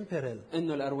նորեն բերել։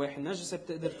 إنه الأرواح النجسة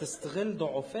بتقدر تستغل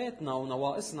ضعفاتنا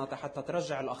ونواقصنا حتى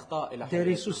ترجع الأخطاء إلى Դեր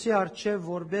حياتنا. Հիսուսի արչև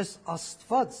որպես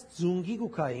Աստված ձունգի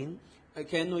գուքային,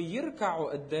 كانوا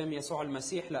يركعوا قدام يسوع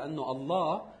المسيح لأنه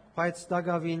الله. բայց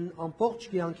դակավին ամբողջ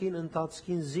կյանքին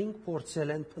ընթացքին զինք փորձել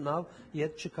են բնավ,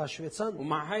 իդ չքաշվեցան։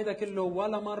 ومع هيدا كله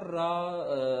ولا مرة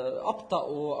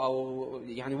أبطأوا أو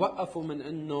يعني وقفوا من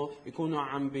إنه يكونوا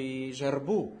عم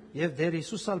بيجربوه. Եվ Դեր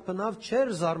Հիսուս ալ բնավ չեր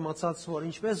զարմացած, որ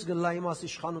ինչպես գլա իմաս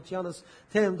իշխանությանս,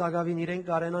 թե եմ դակավին իրեն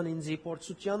կարենան ինձի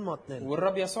փորձության մատնել։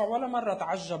 والرب يسوع ولا مرة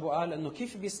تعجب وقال إنه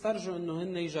كيف بيسترجوا إنه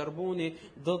هن يجربوني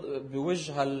ضد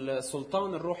بوجه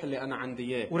السلطان الروح اللي أنا عندي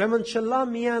إياه. Ուրեմն չլա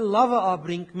միայն լավը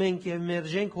ապրինք մենք եւ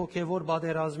մերժենք հոգեվոր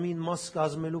բادرազմին մաս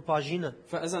կազմելու բաժինը։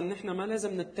 فإذا نحن ما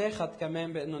لازم نتاخد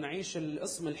كمان بإنه نعيش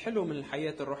القسم الحلو من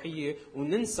الحياة الروحية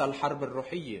وننسى الحرب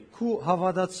الروحية. Քու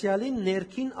հավատացյալին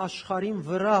ներքին աշխարհին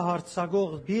վրա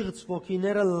հարցակող բիղծ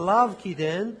ոգիները լավ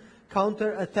գիտեն,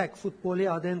 counter attack ֆուտբոլի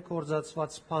ադեն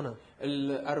կորզածված բանը։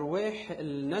 الأرواح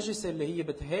النجسة اللي هي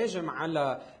بتهاجم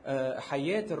على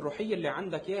حياة الروحية اللي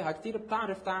عندك إياها كتير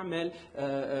بتعرف تعمل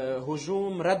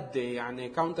هجوم ردي يعني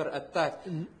كاونتر أتاك.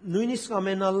 Նույնիսկ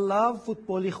ամենալավ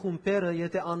ֆուտբոլի խումբերը,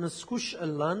 եթե անսկուշ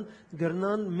ըլլան,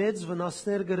 գրնան մեծ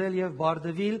վնասներ գրել եւ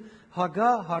բարդվել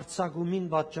հագա հարցակումին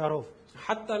պատճառով։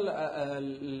 حتى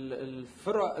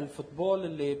الفرق الفوتبول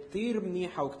اللي كتير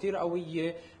منيحة وكتير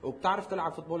قوية وبتعرف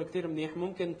تلعب فوتبول كتير منيح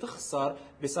ممكن تخسر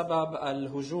بسبب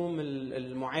الهجوم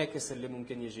المعاكس اللي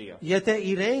ممكن يجيها. Եթե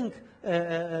իրենք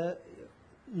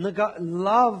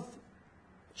լավ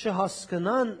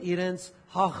չհասկանան իրենց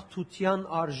հաղթության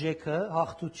արժեքը,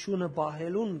 հաղթությունը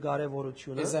բահելուն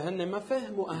կարևորությունը, إذا هن ما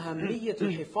فهموا أهمية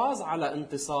الحفاظ على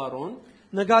انتصارهم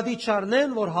նկատի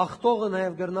չառնեն, որ հաղթողը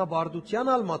նաև գրնա բարդության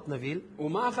ալ մատնվել,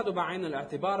 وما أخذوا بعين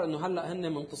الاعتبار إنه هلا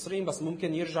هن منتصرين بس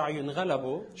ممكن يرجعوا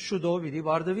ينغلبوا շուտով իդի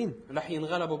բարդվին, رح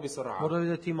ينغلبوا بسرعة.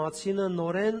 որովհետեւ թիմացինը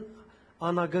նորեն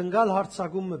անագնգալ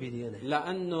հարցակումը պիտի ունի։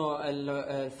 لأنه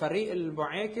الفريق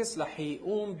المعاكس رح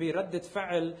يقوم بردة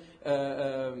فعل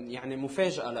يعني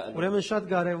مفاجأة لأنه. Ուրեմն շատ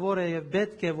կարևոր է եւ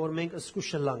պետք է որ մենք ըսկուշ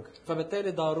լանք։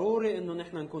 فبالتالي ضروري إنه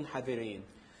نحن نكون حذرين.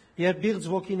 Երբ բիղձ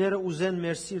ոգիները ուզեն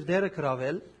մեր սիրտերը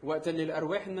կրավել, وقت اللي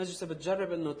الأرواح النجسة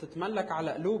بتجرب إنه تتملك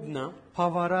على قلوبنا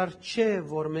բավարար չէ,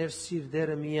 որ մեր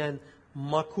սիրտերը միայն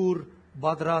մաքուր,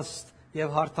 պատրաստ եւ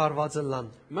հարթարված լան։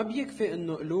 ما بيكفي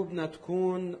إنه قلوبنا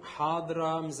تكون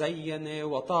حاضرة مزينة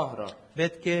وطاهرة.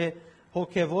 Պետք է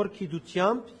հոգեվոր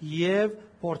քիդությամբ եւ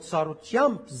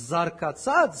փորձառությամբ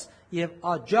զարգացած եւ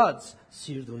աճած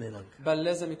սիրտ ունենանք։ بل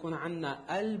لازم يكون عندنا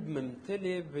قلب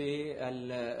ممتلئ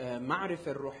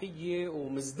بالمعرفة الروحية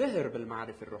ومزدهر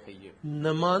بالمعرفة الروحية.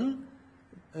 Նման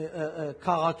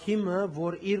քաղաքիմը,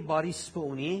 որ իր բարիսպը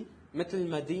ունի مثل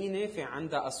مدينة في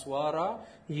عندها أسوارها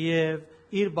եւ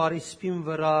իր բարիսպին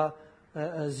վրա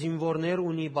զինվորներ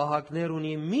ունի, բահակներ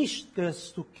ունի, միշտ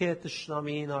կստուկե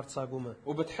տշնամին արցակումը։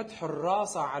 وبتحط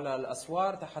حراسة على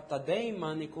الأسوار حتى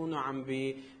دايما يكونوا عم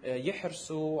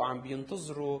بيحرسوا وعم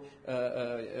بينتظروا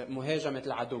مهاجمة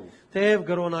العدو. Թեև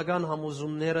գրոնական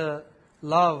համոզումները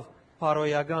լավ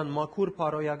փարոյական, մաքուր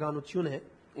փարոյականություն է,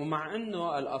 ومع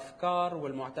انه الافكار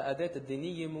والمعتقدات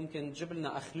الدينيه ممكن تجيب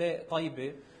لنا اخلاق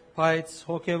طيبه բայց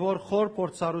հոգեվոր խոր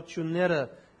փորձառությունները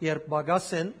երբ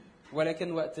բագաս են,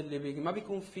 ولكن وقت اللي ما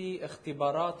بيكون في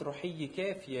اختبارات روحيه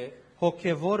كافيه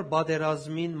հոգեվոր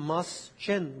բادرազմին մաս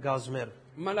չեն գազմեր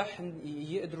ما رح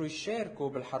يقدروا يشاركوا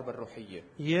بالحرب الروحيه.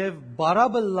 եւ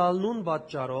բարաբլալնուն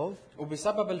պատճառով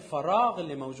وبسبب الفراغ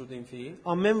اللي موجودين فيه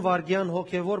ամեն վարգյան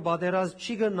հոգեվոր բادرազմ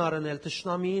չի գնարնել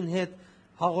տշնամիին հետ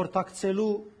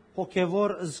հաղորդակցելու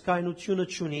հոգեվոր զգայնությունը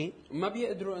չունի ما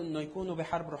بيقدروا انه يكونوا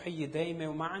بحرب روحيه دائمه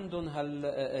وما عندهم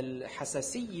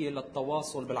هالحساسيه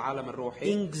للتواصل بالعالم الروحي.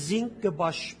 ինքզին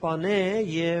կպաշտպանե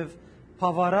եւ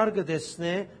բավարար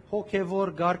կդեսնե հոգեվոր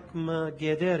գարկը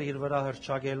գեդեր իր վրա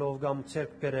հրճագելով կամ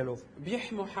ցերկ բերելով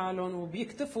بيحموا حالهم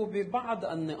وبيكتفوا ببعض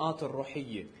النقاط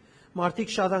الروحيه. մարդիկ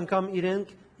շատ անգամ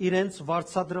իրենց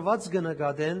վարձատրված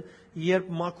կնկատեն երբ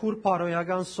մաքուր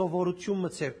փարոյական սովորություն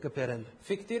մցերկ կբերեն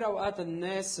في كتير اوقات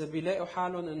الناس بيلاقوا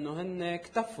حالهم انه هن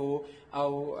اكتفوا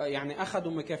او يعني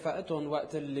اخذوا مكافاتهم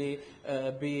وقت اللي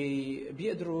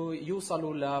بيقدروا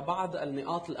يوصلوا لبعض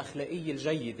النقاط الاخلاقيه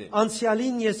الجيده.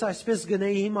 անցյալին ես այսպես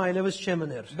գնեի հիմա այլևս չեմ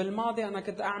ներ بالماضي انا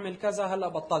كنت اعمل كذا هلا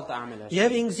بطلت اعمل هالشيء.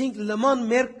 եւ ինքզին լման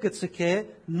մերկ կցկե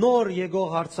նոր եկող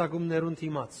հարցակումներուն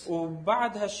դիմաց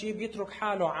وبعد هالشيء بيترك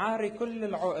حاله عاري كل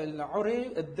العري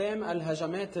قدام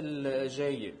الهجمات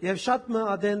الجايه. եւ շատ մը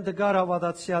ադեն դգար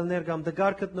հավատացյալներ կամ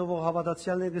դգար գտնվող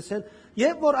հավատացյալներ գսեն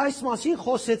եւ որ այս մասին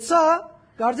խոսեցա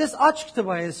Կարծես աչք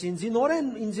տվայես ինձ, նորեն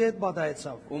ինձ հետ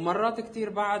բադայեցավ։ ومرات كتير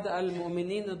بعد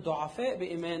المؤمنين الضعفاء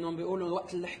بإيمانهم بيقولوا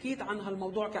وقت اللي حكيت عن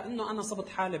هالموضوع كأنه أنا صبت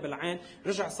حالي بالعين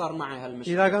رجع صار معي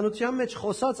هالمشكلة. Իրականության մեջ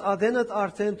խոսած ադենդ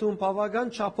արդեն դու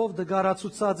բավական չափով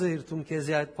դգարացուցած է իրտում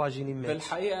քեզի այդ բաժինի մեջ։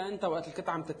 بالحقيقة أنت وقت اللي كنت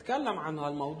عم تتكلم عن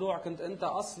هالموضوع كنت أنت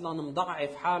أصلا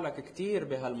مضعف حالك كتير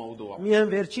بهالموضوع. Միայն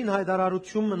վերջին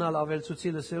հայտարարություն մնալ ավելցուցի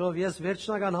լսելով ես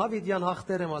վերջնական հավիդյան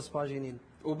հաղթեր եմ աս բաժինին։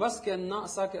 وبس كان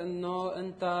ناقصك انه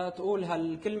انت تقول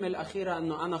هالكلمه الاخيره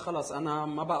انه انا خلص انا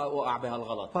ما بقى اوقع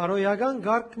بهالغلط. Փարոյական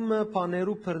գարկը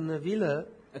բաներու բռնվելը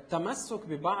التمسك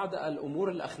ببعض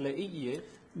الامور الاخلاقيه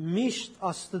միշտ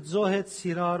Աստծո հետ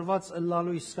սիրարված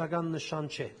ըլլալու իսկական նշան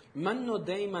չէ։ منه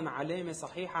دائما علامه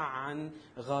صحيحه عن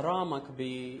غرامك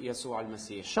بيسوع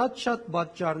المسيح. Շատ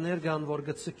պատճառներ կան, որ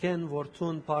գցկեն, որ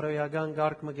թուն փարոյական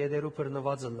գարկը գեդերու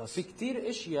բռնված ըլլաս։ في كتير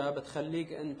اشياء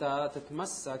بتخليك انت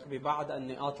تتمسك ببعض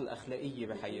النقاط الاخلاقيه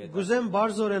بحياتك. Գուզեմ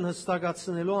բարձորեն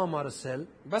հստակացնելու համարսել,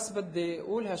 بس بدي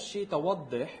اقول هالشيء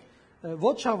توضح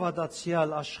ոչ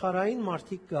հավատացյալ աշխարհային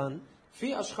մարդիկ կան,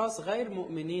 في اشخاص غير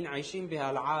مؤمنين عايشين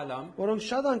بهالعالم որոնք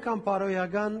շատ անգամ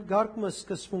բարոյական գարկմը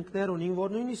սկզբունքներ ունին, որ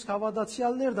նույնիսկ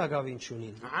հավատացյալներ դակավին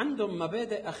չունին։ عندهم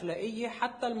مبادئ اخلاقيه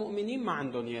حتى المؤمنين ما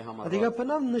عندهم اياها Ադիգա مرات.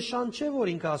 բնավ նշան չէ, որ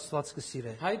ինքը Աստված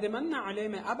կսիրե։ هيدي منا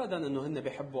علامه ابدا انه هن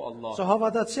بيحبوا الله. Սա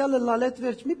հավատացյալը լալետ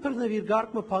վերջ մի բռնվիր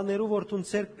գարկմը բաներու, որ դու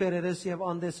ցերկ բերերես եւ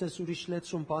անդեսես ուրիշ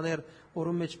լեցուն բաներ,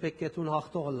 որում մեջ պեկետուն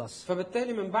հաղթողը լաս։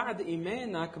 فبالتالي من بعد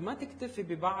ايمانك ما تكتفي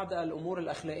ببعض الامور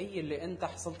الاخلاقيه اللي انت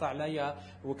حصلت عليها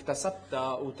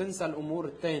واكتسبتها وتنسى الامور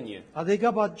الثانيه.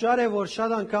 Ադիգա պատճառ է, որ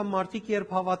շատ անգամ մարդիկ երբ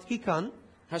հավատքի կան,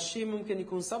 هالشيء ممكن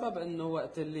يكون سبب انه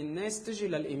وقت اللي الناس تجي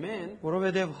للايمان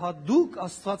որովհետեւ հadouk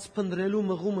Աստված փնդրելու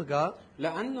մղումը գա,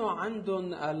 لانه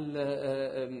عندهم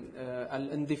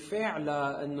الاندفاع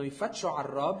لانه يفتشوا على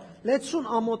الرب լեցուն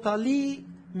ամոտալի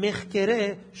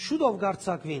մեղքերը շուտով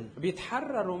գարցակվին։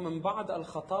 بيتحرروا من بعض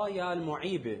الخطايا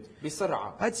المعيبه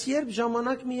بسرعه. Բայց երբ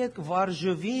ժամանակ մի հետ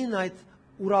վարժվին այդ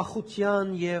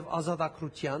ուրախության եւ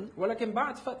ազատագրության, ولكن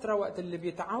بعد فتره وقت اللي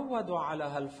بيتعودوا على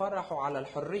هالفرح وعلى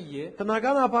الحريه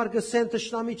բնականաբար գսեն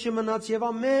տշնամի չմնաց եւ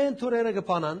ամեն թուրերը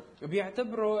կփանան,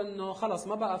 بيعتبروا انه خلص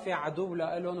ما بقى في عدو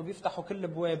لهم وبيفتحوا كل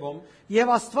ابوابهم եւ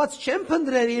Աստված չեն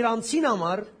փնդրեր իր անձին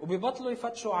համար, وبيبطلوا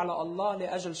يفتشوا على الله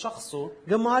لاجل شخصه.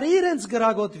 գմարի իրենց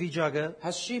գրագոտ վիճակը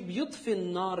هالشيء بيطفي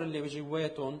النار اللي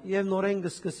بجواتهم եւ նորեն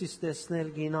կսկսի տեսնել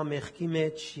գինա մեղքի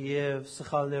մեջ եւ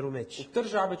սխալներու մեջ։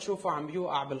 وبترجع بتشوفه عم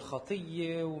بيوقع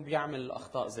بالخطيه وبيعمل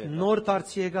الاخطاء ذاتها. Նոր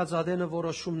դարձի եկած ադենը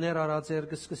որոշումներ արած էր,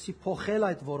 կսկսի փոխել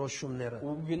այդ որոշումները։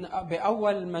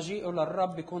 وباول مجيئه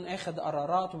للرب بيكون اخذ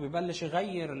قرارات وبيبلش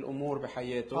يغير الامور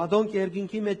بحياته. Ադոնք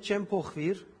երկինքի մեջ չեն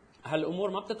փոխվիր, هالامور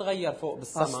ما بتتغير فوق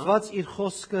بالسماء. Աստված իր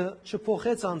խոսքը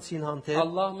չփոխեց անձին հանդեպ,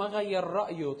 الله ما غير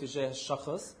رايه تجاه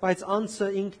الشخص բայց անձը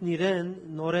ինքն իրեն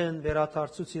նորեն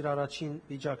վերադարձուց իր առաջին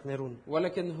վիճակներուն։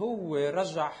 ولكن هو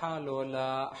رجع حاله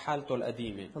لحالته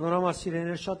القديمه. Անորամար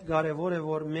սիրեներ շատ կարևոր է,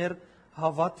 որ մեր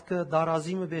հավատքը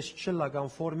դարազիմը բես չլա կամ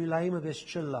ֆորմուլայիմը բես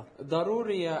չլա։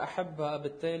 ضروري يا احبه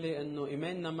بالتالي انه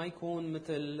ايماننا ما يكون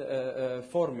مثل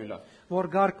فورمولا Որ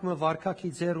գարկմը վարկակի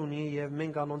ձեր ունի եւ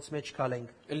մենք անոնց մեջ կալենք։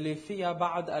 اللي فيها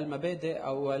بعض المبادئ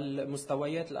او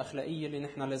المستويات الاخلاقيه اللي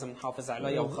نحن لازم نحافظ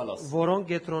عليها وخلص. Որոնք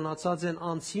գետրոնացած են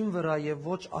անձին վրա եւ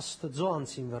ոչ Աստծո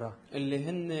անձին վրա։ اللي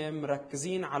هن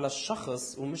مركزين على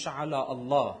الشخص ومش على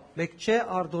الله. Մեկ չէ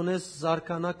արդոնես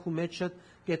զարկանակ ու մեջը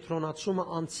գետրոնացումը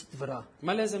անձիդ վրա։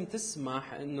 ما لازم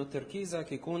تسمح انه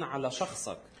تركيزك يكون على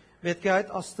شخصك. Պետք է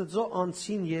այդ Աստծո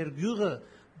անձին երգյուղը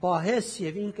باهس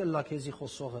եւ ինքը լա քեզի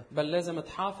խոսողը։ بل لازم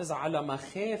تحافظ على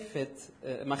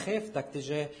مخافتك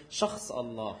تجاه شخص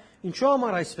الله. Ինչու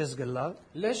համար այսպես գլա։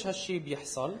 ليش هالشي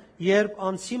بيحصل؟ Երբ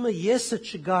անձիմը եսը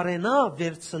չգարենա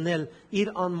վերցնել իր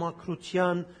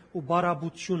անմակրության ու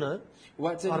բարաբությունը,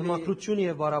 արմակրությունը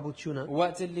եւ բարաբությունը,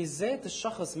 وقت اللي ذات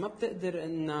الشخص ما بتقدر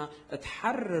انها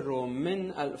تحرره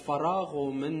من الفراغ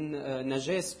ومن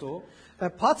نجاسته،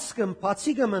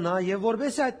 բացիկը մնա եւ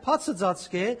որովհետեւ այդ բացը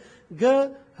ծածկե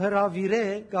հրավիրե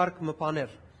գարկմը բաներ։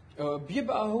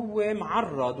 بيبقى هو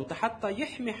معرض وحتى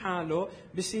يحمي حاله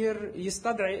بصير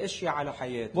يستدعي اشياء على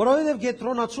حياته. Որովհետեւ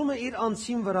գետրոնացումը իր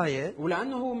անձին վրա է,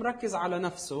 ولانه هو مركز على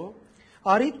نفسه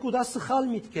արիդ կուտա սխալ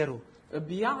միտքերու։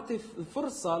 بيعطي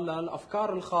فرصه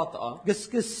للافكار الخاطئه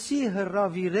Գսկսի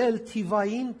հրավիրել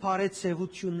թիվային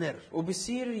բարեցեվություններ։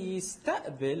 وبصير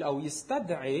يستقبل او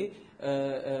يستدعي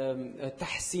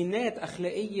تحسينات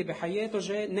اخلاقيه بحياته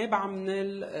جاي نابعه من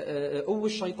القوه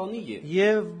الشيطانيه.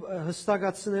 Եվ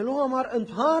հստակացնելու համար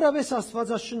ընդհանրապես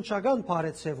աստվածաշնչական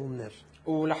բարեցևումներ։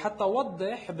 ولحتى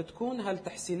اوضح بتكون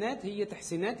هالتحسينات هي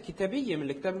تحسينات كتابيه من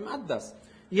الكتاب المقدس.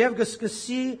 Եվ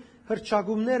գսկսի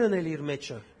հրճագումներն էլ իր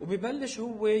մեջը։ وبيبلش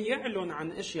هو يعلن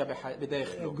عن اشياء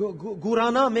بداخله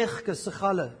Գուրանա մեղքը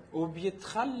սխալը։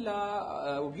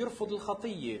 وبيتخلى وبيرفض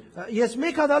الخطيه. Ես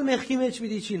մեկ հատ մեղքի մեջ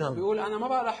պիտի չինամ։ بيقول انا ما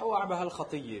بقى رح اوقع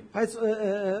بهالخطيه. Բայց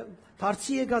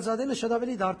դարձի եկած ադենը շատ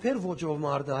ավելի դարբեր ոճով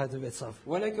մարդահայտվեցավ։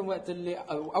 ولكن وقت اللي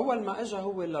اول ما اجى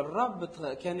هو للرب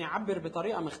كان يعبر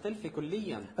بطريقه مختلفه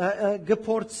كليا.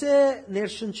 Գփորձե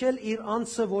ներշնչել իր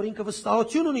անձը, որ ինքը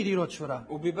վստահություն ունի Տիրոջ վրա։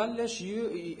 وبيبلش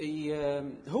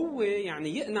هو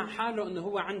يعني يقنع حاله انه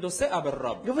هو عنده ثقه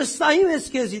بالرب. Գվստահի ես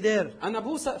քեզ իդեր։ انا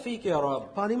بوثق فيك يا رب.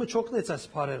 Բանիմը չօգնեց այս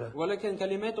բարերը։ ولكن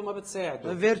كلماته ما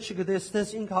بتساعده. Վերջը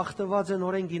գտեսնես ինքը հաղթված է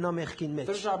նորեն գինա մեղքին մեջ։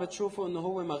 ترجع بتشوفه انه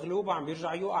هو مغلوب وعم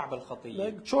بيرجع يوقع بالخطيه.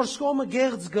 Չորս կողմը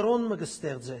գեղձ գրոնը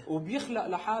կստեղծե։ وبيخلق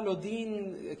لحاله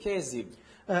دين كاذب.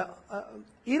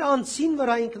 Իր անձին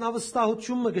վրա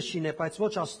ինքնավստահություն կշինե, բայց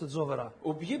ոչ Աստծո վրա։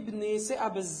 وبيبني ثقه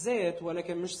بالذات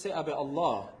ولكن مش ثقه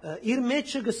بالله. Իր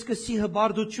մեջը կսկսի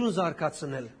հբարդություն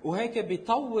զարգացնել։ وهيك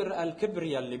بيطور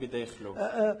الكبرياء اللي بداخله.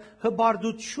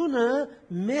 Հբարդությունը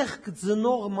մեղք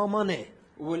ծնող մաման է։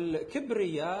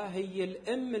 والكبرياء هي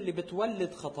الام اللي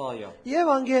بتولد خطايا، Եվ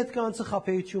անգե հետ կանցը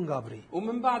խապեյություն գաբրի։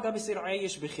 ومن بعدها بصير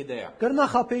عايش بخداع، Կրնա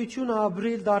խապեյությունը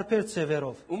ապրիլ դարբեր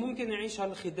ծևերով։ وممكن يعيش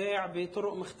هالخداع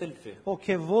بطرق مختلفة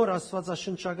Հոգևոր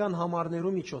աստվածաշնչական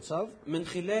համարներու միջոցով من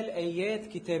خلال آيات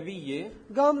كتابية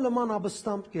կամ լման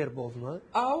abstamp կերպովը,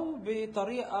 أو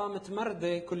بطريقة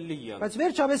متمردة كليا، բայց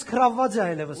վերջապես քրավված է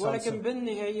այլևս ولكن անցը,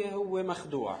 بالنهاية هو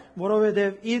مخدوع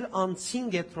որովհետև իր անցին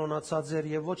գետրոնացած էր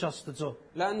եւ ոչ Աստծո։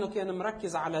 لأنه كان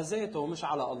مركز على ذاته ومش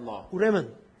على الله. Ուրեմն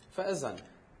فإذا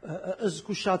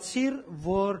զգուշացիր,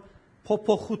 որ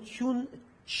փոփոխություն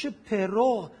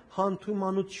չփերող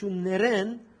հանդիմանություններեն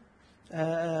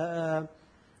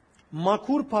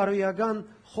մաքուր բարոյական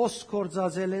խոսք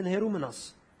կործածել են հերու մնաս։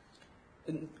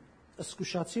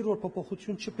 Զգուշացիր, որ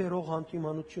փոփոխություն չփերող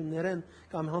հանդիմանություններեն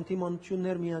կամ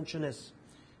հանդիմանություններ միան չնես։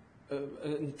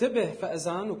 انتبه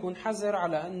فإذا وكون حذر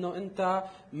على أنه أنت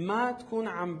ما تكون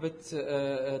عم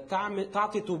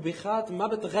تعطي توبيخات ما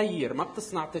بتغير، ما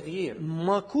بتصنع تغيير.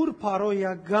 Մաքուր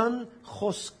բարոյական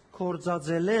խոսք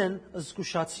կործածել են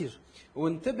զգուշացիր։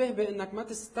 وانتبه بأنك ما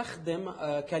تستخدم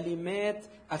كلمات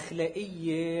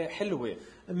أخلاقية حلوة.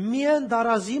 Միան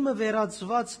դարազիմը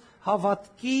վերածված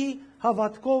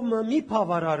հավատքով մի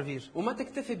բավարարվիր։ وما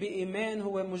تكتفي بإيمان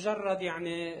هو مجرد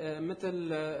يعني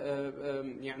مثل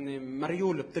يعني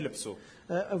مريول بتلبسه.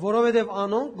 Որովհետև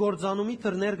անոնք գործանումի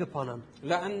թռներ կփանան։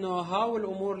 لأنه هاو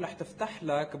الأمور رح تفتح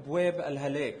لك بواب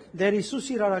الهلاك. Դեր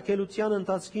Հիսուս իր արաքելության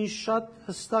ընթացքին շատ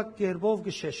հստակ կերպով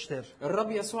գշեշտեր։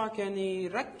 الرب يسوع كان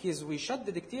يركز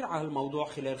ويشدد كثير على الموضوع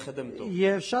خلال خدمته.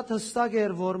 Եվ շատ հստակ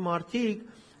էր, որ մարդիկ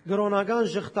գրոնական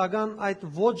ժխտական այդ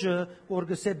ոճը, որ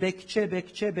գսե բեկչե,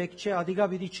 ադիգա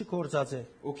պիտի չկործածե։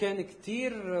 وكان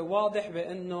كثير واضح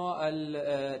بأنه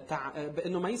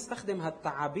ما يستخدم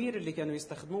هالتعابير اللي كانوا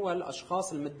يستخدموها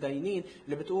الأشخاص المتدينين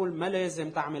اللي بتقول ما لازم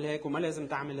تعمل هيك وما لازم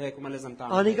تعمل هيك وما لازم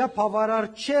تعمل هيك. Անիգա բավարար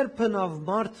չեր փնավ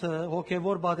մարդը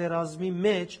հոգևոր բادرազմի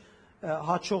մեջ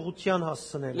հաջողության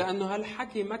հասցնել։ لأنه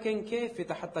هالحكي ما كان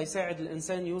كافي حتى يساعد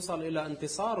الإنسان يوصل إلى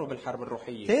انتصاره بالحرب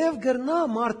الروحية. Թեև գրնա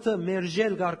մարդը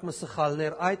մերժել գարկմը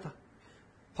սխալներ այդ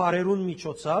բարերուն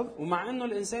միջոցով, ومع أنه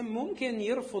الإنسان ممكن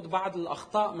يرفض بعض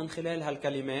الأخطاء من خلال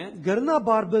هالكلمات، գրնա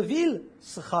բարբվիլ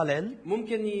սխալեն,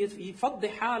 ممكن يفضي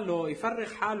حاله يفرغ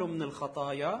حاله من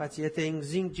الخطايا، բայց եթե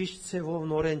ինքզին ճիշտ ցևով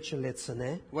նորեն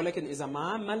չլեցնե, ولكن إذا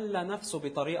ما مل نفسه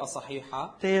بطريقة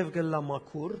صحيحة թեև գլա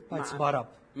մաքուր, բայց բարապ։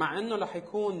 مع أنه رح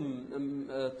يكون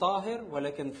طاهر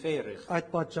ولكن فارغ، Այդ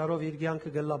պատճառով իր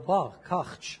կյանքը գլա բաղ,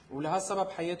 քաղճ։ ولهالسبب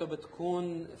حياته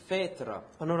بتكون فاترة،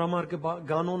 Անորամար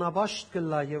կանոնաբաշտ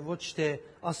գլա եւ ոչ թե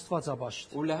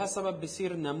աստվածաբաշտ։ ولهالسبب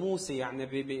بصير ناموسي يعني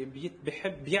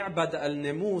بيحب يعبد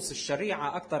الناموس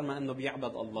الشريعة أكثر ما أنه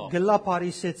بيعبد الله. Գլա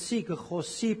Փարիսեցի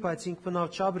կխոսի, բայց ինք բնավ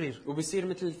չաբրիր։ وبصير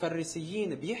مثل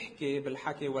الفريسيين بيحكي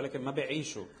بالحكي ولكن ما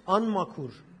بيعيشوا،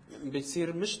 Անմաքուր։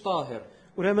 بصير مش طاهر.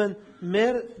 Ուրեմն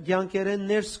մեր ցանկերեն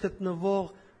ներս գտնվող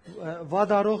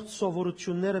վադարող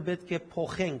սովորությունները պետք է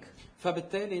փոխենք։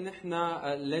 فبالتالي نحن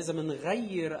لازم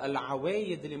نغير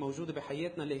العوايد اللي موجودة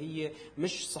بحياتنا اللي هي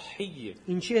مش صحية.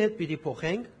 Ինչի հետ պիտի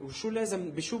փոխենք։ وشو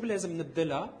لازم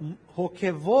نبدلها؟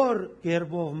 Հոգևոր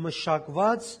կերպով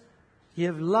մշակված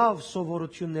եւ լավ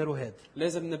սովորություններով հետ։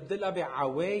 لازم نبدلها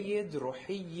بعوايد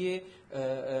روحية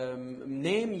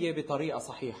نامية بطريقة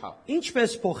صحيحة.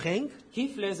 Ինչպես փոխենք։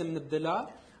 كيف لازم نبدلها؟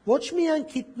 Ոչ միայն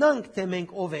գիտնանք, թե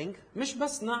մենք ով ենք مش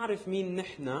بس نعرف مين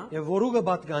نحن եւ որուգը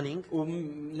պատկանենք,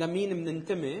 ولمين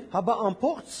مننتمي، հաբա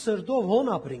ամբողջ սրտով հոն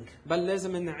ապրենք։ بل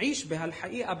لازم نعيش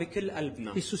بهالحقيقة بكل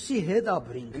قلبنا، Հիսուսի հետ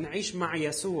ապրենք։ نعيش مع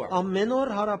يسوع، Ամեն օր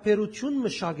հարաբերություն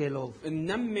մշակելով։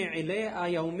 ننمي علاقة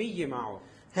يومية معه.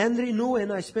 Հենրի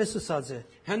Նուեն այսպես ասաց է.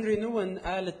 هنري نوين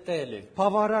قال التالي: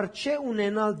 Բավարար չէ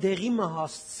ունենալ դեղի մը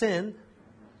հասցեն,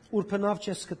 ուր փնավ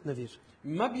չես գտնվիր։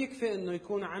 ما بيكفي انه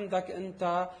يكون عندك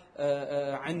انت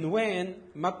عنوان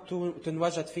ما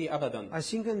بتنوجد فيه ابدا،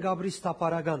 Այսինքն Գաբրիս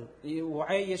տապարական,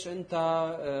 وعايش انت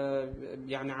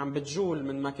يعني عم بتجول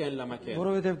من مكان لمكان،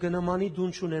 որովհետև գնամանի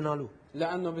դուն չունենալու։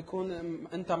 لانه بيكون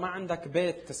انت ما عندك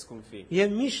بيت تسكن فيه، Եվ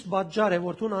միշտ պատճառ է,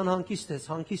 որ դու անհանգիստ ես,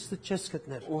 հանգիստը չես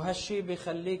գտներ։ وهالشي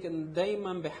بيخليك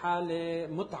دائما بحاله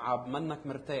متعب منك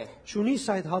مرتاح، Չունիս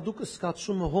այդ հadouk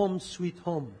սկացումը home sweet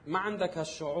home։ ما عندك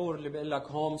هالشعور اللي بيقول لك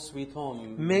هوم سويت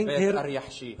هوم، Մենք بيت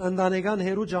اريح شيء. ընտանեկան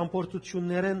հերու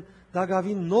ճամփորդություններեն Դա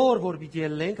գավի նոր որ պիտի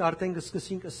ելնենք, արդեն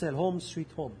կսկսենք ասել home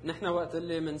sweet home. نحن وقت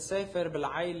اللي منسافر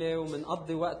بالعائلة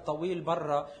ومنقضي وقت طويل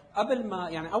برا قبل ما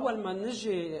يعني أول ما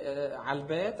نجي على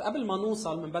البيت قبل ما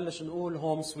نوصل منبلش نقول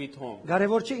هوم سويت هوم.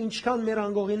 Կարևոր չէ ինչքան մեր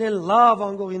անգողին են լավ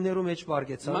անգողիններու մեջ ما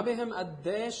բարգեցան. بهم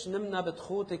قديش نمنا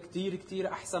بتخوت كتير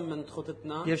أحسن من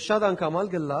تخوتتنا. Եվ շատ անգամ ալ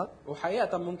գլա,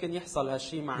 وحقيقة ممكن يحصل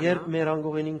هالشي երբ معنا. մեր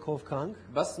անգողինին քովքանք,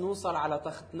 بس نوصل على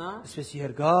تختنا այսպես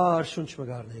երկար շունչ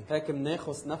մգարնենք. هيك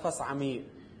بناخذ نفس عميق.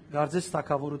 Գարձես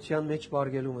թակավորության մեջ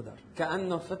բարգելու մդար.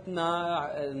 كأنه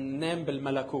فتنا ننام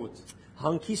بالملكوت.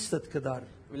 Հանկիստդ կդար.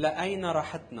 لقينا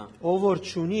راحتنا. Ով որ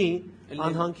ճունի,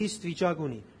 անհանկիստ վիճակ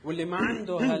ունի. واللي ما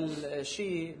عنده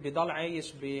هالشيء بضل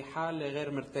عايش بحالة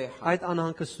غير مرتاحة. Այդ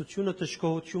անհանկստությունը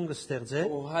տշկողություն կստեղծե,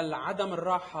 وهالعدم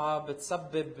الراحة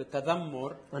بتسبب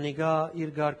تذمر. անիկա իր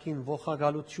ղարքին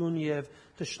ողագալություն եւ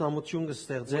տշնամություն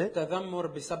կստեղծե, التذمر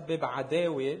بسبب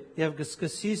عداوة. եւ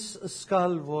կսկսիս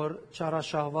սկալ, որ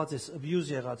չարաշահված ես, abuse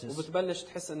եղած ես. وبتبلش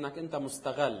تحس انك انت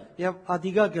مستغل. Եվ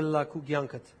ադիգա գլլակու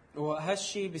ցանկդ.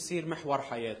 وهالشي بيصير محور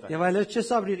حياتك. Եվ այլևս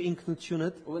չես ապրիր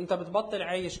ինքնությունդ, وانت بتبطل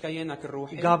عايش كيانك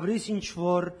الروحي. գաբրիս ինչ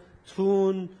որ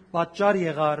թուն պատճառ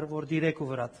եղար, որ դիրեկու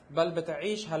վրատ. بل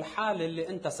بتعيش هالحالة اللي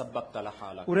انت سببتها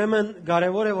لحالك. Ուրեմն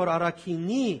կարևոր է որ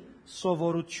արաքինի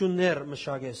սովորություններ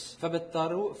մշակես.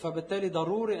 فبالتالي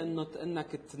ضروري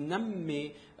انك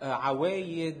تنمي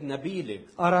عوايد نبيلة.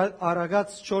 Արագած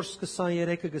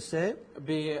 4:23-ը գսե,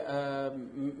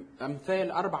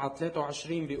 بأمثال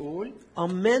 4:23 بيقول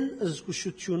ամեն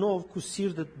զգուշությունով քու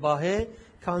սիրտդ բահե,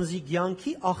 քանզի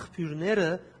ցանկի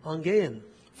աղբյուրները անգեեն.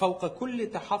 فوق كل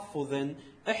تحفظ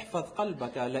احفظ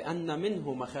قلبك لأن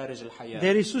منه مخارج الحياة.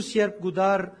 Դեր Հիսուս երբ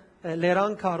գուդար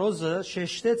լերան քարոզը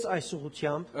շեշտեց այս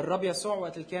ուղությամբ, الرب يسوع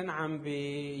وقت اللي كان عم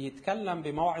بيتكلم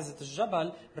بموعظة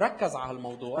الجبل ركز على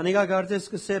هالموضوع. անիկա գարձես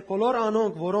կսե բոլոր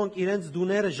անոնք, որոնք իրենց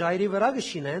դուները ժայռի վրա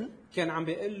գշինեն, كان عم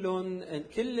بيقول لهم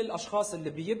كل الاشخاص اللي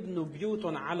بيبنوا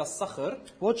بيوتهم على الصخر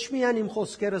ոչ միայն իմ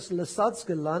խոսքերս լսած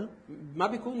գլան, ما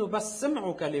بيكونوا بس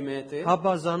سمعوا كلماتي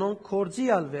հաբազանոնք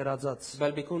կորձիալ վերածած.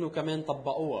 بل بيكونوا كمان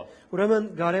طبقوها. Ուրեմն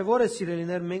կարևոր է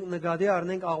սիրելիներ մենք նկատի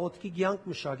առնենք աղոթքի կյանք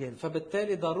մշակել.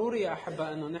 فبالتالي ضروري يا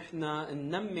احبه انه نحن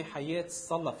ننمي حياه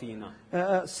الصلاه فينا.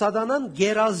 Սատանան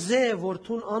գերազե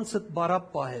որթուն անցդ բարապ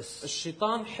պահես.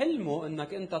 الشيطان حلمه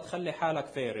انك انت تخلي حالك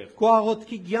فارغ. Քո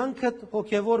աղոթքի կյանքդ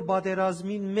հոգևոր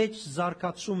բادرազմին մեջ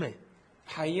զարգացում է.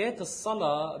 حياه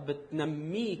الصلاه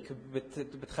بتنميك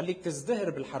بتخليك تزدهر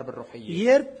بالحرب الروحيه.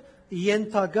 Երբ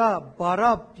ենթագա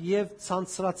բարապ եւ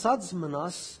ցանցրացած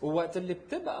մնաս, ووقت اللي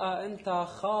بتبقى انت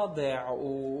خاضع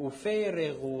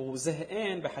وفارغ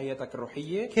وزهقان بحياتك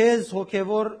الروحيه քեզ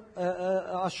հոգևոր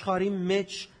աշխարհի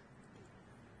մեջ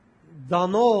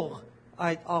դանող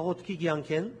այդ աղոթքի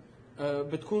կյանքեն,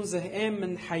 بتكون زهقان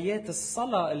من حياة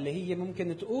الصلاة اللي هي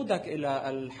ممكن تقودك إلى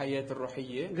الحياة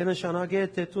الروحية. կնշանակե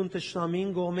թե դու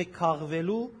տշնամին գոմե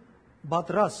քաղվելու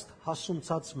պատրաստ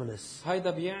հասունցած մնես.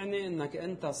 هيدا بيعني انك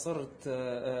انت صرت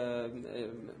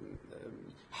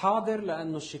حاضر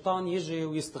لانه الشيطان يجي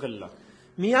ويستغلك.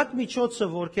 Միակ միջոցը,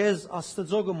 որ քեզ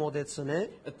Աստծո կմոտեցնե,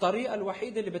 الطريقة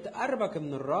الوحيدة اللي بتقربك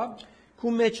من الرب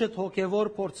քու մեջդ հոգևոր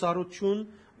փորձառություն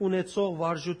ունեցող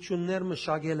վարժություններ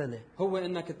մշակելն է. هو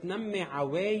انك تنمي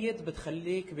عوايد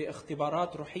بتخليك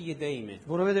باختبارات روحية دائمة.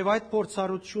 Որովհետև այդ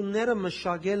փորձառությունները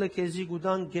մշակելը քեզի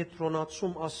գուտան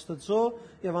գետրոնացում Աստծո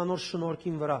եւ անոր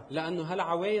շնորհքին վրա. لانه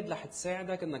هالعوايد رح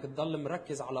تساعدك انك تضل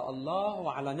مركز على الله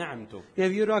وعلى نعمته.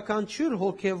 Եվ յուրաքանչյուր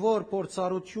հոգևոր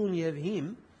փորձառություն եւ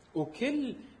հիմ,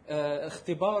 وكل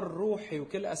اختبار روحي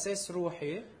وكل اساس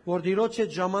روحي որ դիրոջ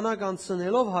հետ ժամանակ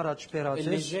անցնելով հարաճ اللي բերած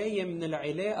է, جاي من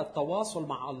العلاقة التواصل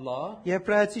مع الله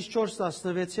Եբրայեցիս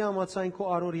 4:16-ի համաձայն քո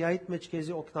առօրյայիդ մեջ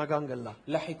քեզի օգնական գլա.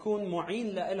 رح يكون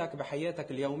معين لك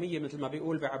بحياتك اليومية مثل ما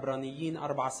بيقول بعبرانيين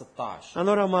 4:16.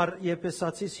 Անորամար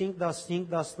Եփեսացիս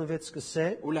 5:15-16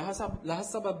 կսե,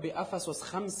 ولهالسبب بأفسس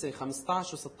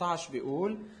 5:15 و16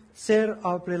 بيقول ծեր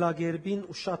ապրելագերբին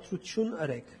ուշադրություն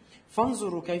ըրեք.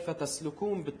 فانظروا كيف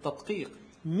تسلكون بالتدقيق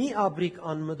Մի աբրիկ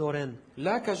անմդորեն,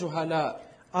 لا كجهلاء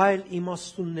այլ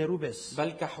իմաստուններու պես.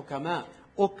 بل كحكماء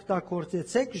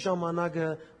Օգտագործեցեք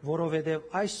ժամանակը, որովհետև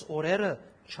այս օրերը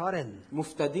չար են.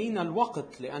 مفتدين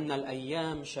الوقت لأن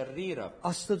الأيام شريرة.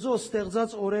 Աստծո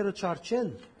ստեղծած օրերը չար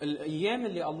չեն, الأيام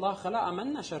اللي الله خلقها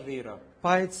منا شريرة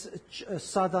Բայց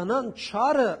սատանան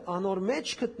չարը անոր մեջ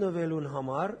գտնվելուն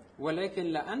համար, ولكن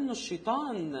لأنه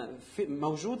الشيطان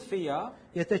موجود فيها،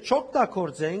 եթե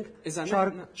չօգտագործենք, إذا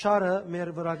չարը մեր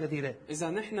վրա գդիրե։ إذا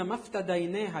نحن ما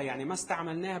افتديناها، يعني ما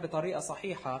استعملناها بطريقة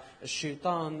صحيحة،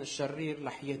 الشيطان الشرير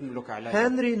رح يملك عليها.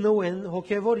 Հենրի Նուեն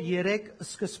հոգևոր 3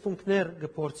 սկզբունքներ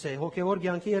գործե, հոգևոր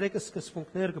կյանքի 3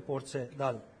 սկզբունքներ գործե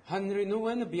դալ։ هنري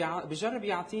نوين بجرب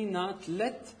يعطينا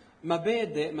 3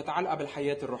 مبادئ متعلقة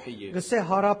بالحياة الروحية. Գսե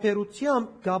հարաբերությամբ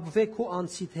գաբվեք ու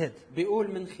անցիդ հետ։ بيقول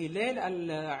من خلال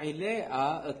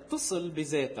العلاقة اتصل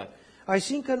بذاتك.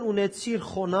 Այսինքն ունեցիր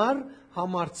խոնար,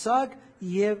 համարցակ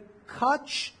եւ քաչ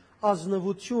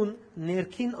ազնվություն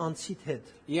ներքին անցիդ հետ։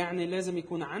 يعني لازم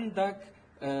يكون عندك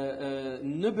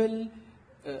نبل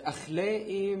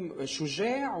أخلاقي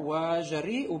شجاع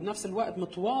وجريء وبنفس الوقت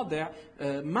متواضع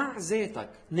مع ذاتك،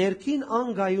 Ներքին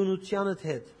անգայունությանդ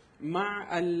հետ։ مع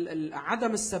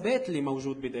عدم الثبات اللي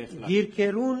موجود بداخلك،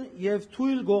 Գիրքերուն եւ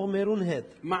թույլ գողմերուն հետ։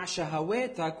 مع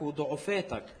شهواتك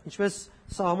وضعفاتك. Ինչպես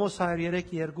Սաղմոս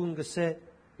 103:2 գսե.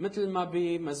 مثل ما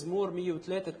بمزمور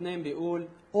 103:2 بيقول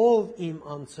Ով իմ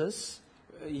անցս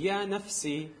يا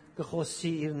نفسي،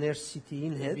 կխոսի իր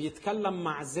ներսիտին հետ, بيتكلم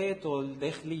مع ذاته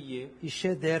الداخلية،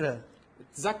 իշե դերը,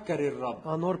 تذكري الرب،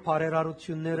 անոր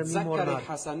բարերարությունները մի تذكري մոռնալ,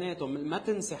 حسناته، ما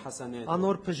تنسي حسناته،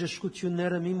 անոր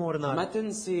բժշկությունները մի ما մոռնալ։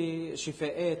 تنسي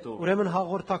شفاءاته. Ուրեմն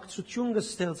հաղորդակցություն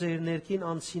կստեղծի իր ներքին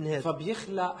անցին հետ,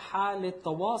 فبيخلق حالة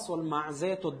تواصل مع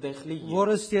ذاته الداخلية،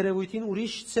 որս երևույթին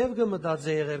ուրիշ ցև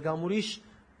կմտածե եղեր կամ ուրիշ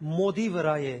մոդի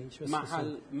վրա է, ինչպես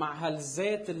ասում։ مع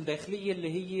هالذات الداخلية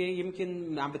اللي هي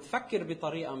يمكن عم بتفكر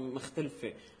بطريقة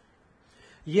مختلفة.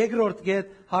 Երկրորդ գետ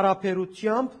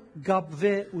հարաբերությամբ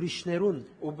գաբվե ուրիշներուն։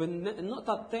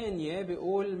 وبالنقطة الثانية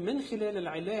بيقول من خلال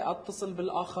العلاقة اتصل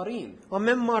بالآخرين.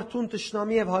 Ամեն մարդուն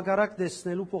տշնամի եւ հագարակ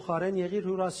տեսնելու փոխարեն եղիր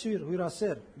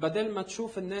հյուրասեր։ بدل ما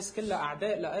تشوف الناس كلها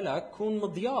أعداء لإلك كون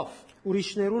مضياف،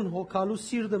 Ուրիշներուն հոգալու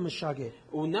սիրտը մշակե։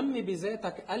 ونمي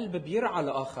بذاتك قلب بيرعى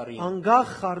الآخرين، Անգախ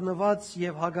խառնված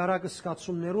եւ հագարակ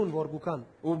սկացումներուն, որ գուքան։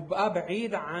 وبقى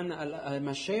بعيد عن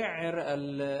المشاعر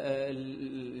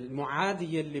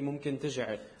المعادية اللي ممكن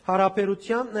تجعل.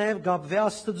 Հարաբերությամբ նաեւ գաբվե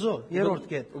Աստծո։ Երրորդ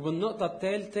կետ։ وبالنقطة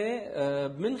الثالثة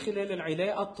من خلال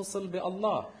العلاقة اتصل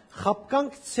بالله.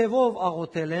 Խապկանք ցևով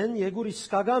աղոթել են, եկուր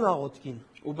իսկական աղոթքին։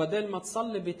 وبدل ما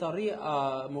تصلي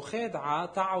بطريقة مخادعة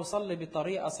تعا صلي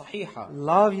بطريقة صحيحة،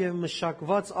 Լավ եւ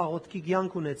մշակված աղոթքի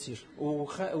կյանք ունեցիր։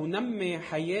 ونمي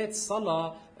حياة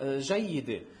صلاة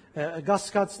جيدة.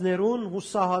 Գասկածներուն,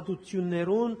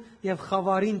 հուսահատություններուն եւ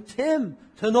խավարին թեմ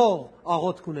տնող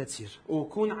աղոթք ունեցիր։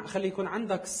 خلي يكون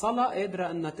عندك صلاة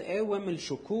قادرة أن تقاوم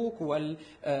الشكوك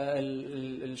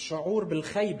والشعور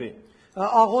بالخيبة.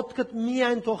 Աղոթքդ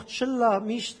միայն թող չլա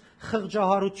միշտ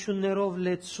խղճահարություններով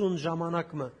լեցուն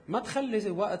ժամանակը։ ما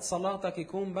تخلي وقت صلاتك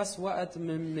يكون بس وقت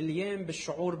مليان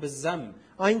بالشعور بالذنب،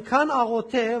 Այնքան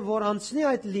աղոթե, որ անցնի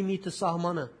այդ լիմիտը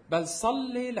սահմանը։ بل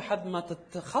صلي لحد ما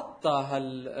تتخطى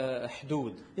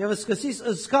هالحدود. Եվ սկսես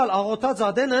զգալ աղոթած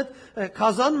ադենդ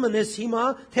կազան մնես հիմա,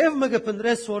 թև մը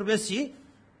կփնտրես որբեսի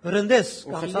ռնդես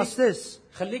կամ սաստես։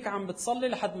 خليك عم بتصلي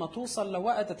لحد ما توصل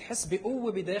لوقت تحس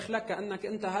بقوة بداخلك كأنك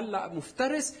أنت هلأ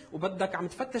مفترس وبدك عم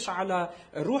تفتش على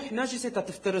روح نجسة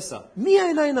تفترسها،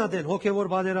 Միայն այն ադեն հոգևոր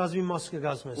բادرազմի մաս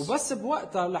կգազմես։ وبس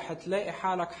بوقتها رح تلاقي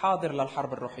حالك حاضر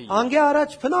للحرب الروحية. Անգե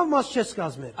առաջ փնավ մաս չես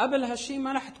գազմել։ قبل هالشي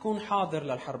ما رح تكون حاضر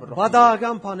للحرب الروحية.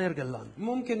 Բադական բաներ գլան։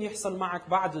 ممكن يحصل معك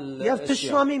بعض Եվ الأشياء،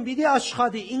 թշնամին պիտի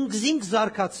աշխատի ինքզինք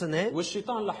զարգացնե։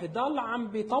 والشيطان رح يضل عم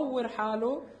بيطور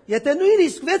حاله، Եթե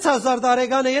նույնիսկ 6000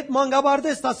 տարեկան է, այդ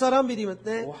մանգաբարդես տասարան պիտի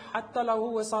մտնե, وحتى لو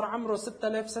هو صار عمره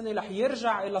 6000 سنة رح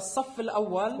يرجع إلى الصف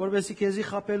الأول որովհետեւ քեզի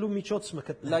խապելու միջոց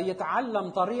մկտնե։ ليتعلم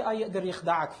طريقة يقدر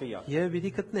يخدعك فيها، Եվ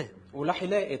պիտի գտնե։ ورح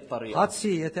يلاقي الطريقة.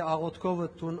 Հացի, եթե աղոթքովը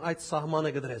տուն այդ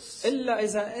սահմանը գդրես։ إلا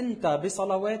إذا أنت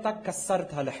بصلواتك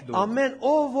كسرت هالحدود. Ամեն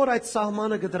ով որ այդ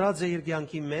սահմանը գդրած է իր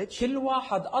կյանքի մեջ, كل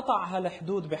واحد قطع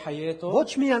هالحدود بحياته،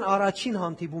 ոչ միայն առաջին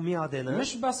հանդիպումի ադենը,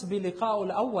 مش بس بلقائه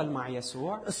الأول مع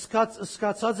يسوع،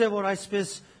 սկացած է որ այսպես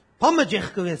փամը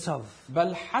ջեղկվեցավ։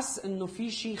 بل حس إنه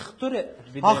في شيء اخترق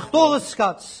بداخله، Ախտողը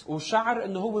սկաց, وشعر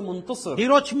إنه هو منتصر،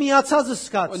 Տիրոջ միացածը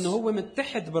սկաց, وإنه هو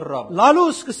متحد بالرب،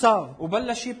 լալու սկսավ,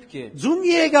 وبلش يبكي ձուն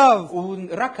եկավ,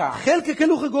 وركع խելքը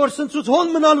գլուխը գործընծուց հոն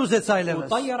մնալու զեց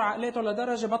այլևս։ وطير عقلاته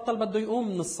لدرجة بطل بده يقوم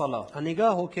من الصلاة. Անիգա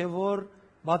հոգևոր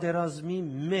բادرազմի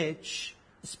մեջ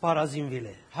սպարազինվել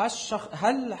է։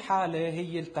 هالحالة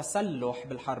هي التسلح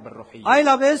بالحرب الروحية.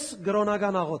 Այլապես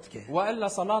գրոնական աղոթք է։ وإلا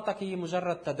صلاتك هي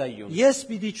مجرد تدين. Ես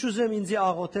պիտի ճուզեմ ինձ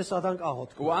աղոթես adank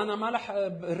աղոթք։ وأنا ما رح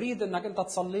أريد أنك أنت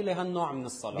تصلي لي هالنوع من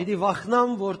الصلاة. Պիտի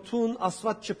վախնամ, որ ցուն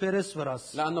Աստված չբերես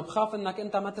վրաս։ لأنه بخاف أنك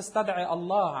أنت ما تستدعي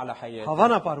الله على حياتك.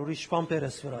 Հավանաբար ուրիշ բան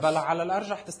բերես بل վրաս։ على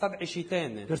الأرجح تستدعي شيء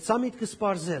ثاني. Գրծամիտքս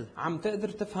բարձել։ عم تقدر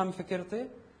تفهم فكرتي؟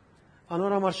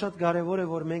 Անոր համար շատ կարևոր է,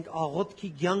 որ մենք աղոթքի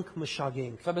ցանկ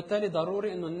մշակենք։ فبالتالي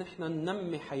ضروري انه نحن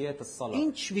ننمي حياة الصلاة.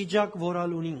 Ինչ վիճակ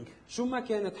որալ ունենք, شو ما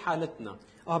كانت حالتنا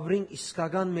ապրենք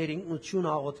իսկական մեր ինքնություն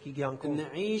աղոթքի ցանկով։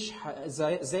 نعيش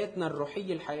ذاتنا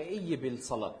الروحية الحقيقية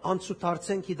بالصلاة.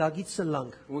 Անցուդարձենք իդագից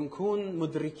սլանք ونكون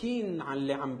مدركين على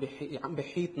اللي عم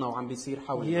بحيطنا وعم بيصير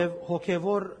حولنا. եւ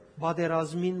հոգեվոր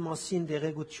բادرազմին մասին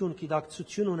դեղեցություն,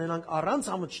 գիտակցություն ունենանք առանց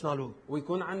ամճնալու։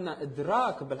 ويكون عندنا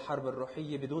إدراك بالحرب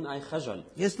الروحية بدون أي خجل.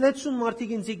 Ես լեցուն մարդիկ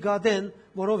ինձ գադեն,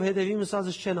 որով հետևի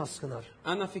մսածս չեն հասկնար։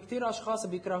 أنا في كتير أشخاص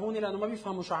بيكرهوني لأنه ما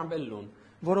بيفهموا شو عم بقول لهم.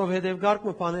 Որով հետև գարկ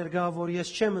մը բաներ գա, որ ես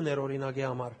չեմ ներ օրինակի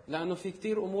համար։ لأنه في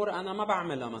كتير أمور أنا ما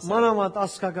بعملها مثلا. Մանավանդ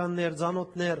ասկականներ,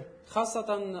 ցանոթներ, خاصة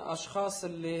أشخاص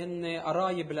اللي هن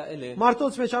قرايب لإلي.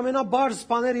 մարդոց մեջ ամենաբարձ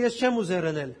բաներ ես չեմ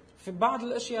ուզերնել։ في بعض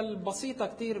الاشياء البسيطة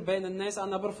كتير بين الناس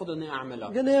انا برفض اني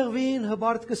اعملها. Գներվին,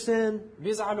 հբարտ կսեն,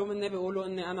 بيزعلوا مني بيقولوا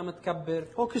اني انا متكبر.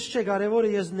 օքս չէ կարևորը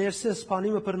ես ներսես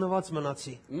բանիմը բռնված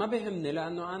մնացի։ ما بهمني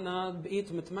لانه انا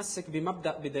بقيت متمسك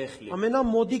بمبدأ بداخلي.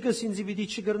 Ամենամոդիկս ինձ պիտի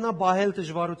չգրնա բահել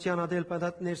դժվարության ադել,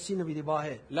 բայց ներսինը պիտի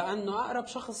բահե։ لانه اقرب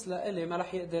شخص لإلي ما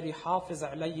رح يقدر يحافظ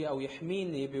علي او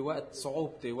يحميني بوقت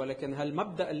صعوبتي، ولكن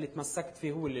هالمبدأ اللي تمسكت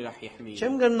فيه هو اللي رح يحميني.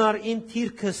 Չեմ գնար ին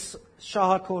թիրքս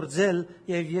շահակորձել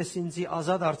եւ ես ինձի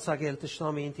ազատ արձակել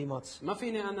ճշտամին դիմաց։ ما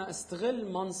فيني انا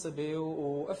استغل منصبي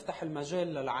وافتح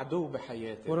المجال للعدو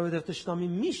بحياتي. Որովհետեւ ճշտամի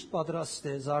միշտ պատրաստ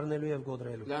է զարնելու եւ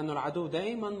գոդրելու։ لانه العدو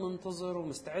دائما منتظر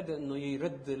ومستعد انه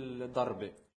يرد الضربة.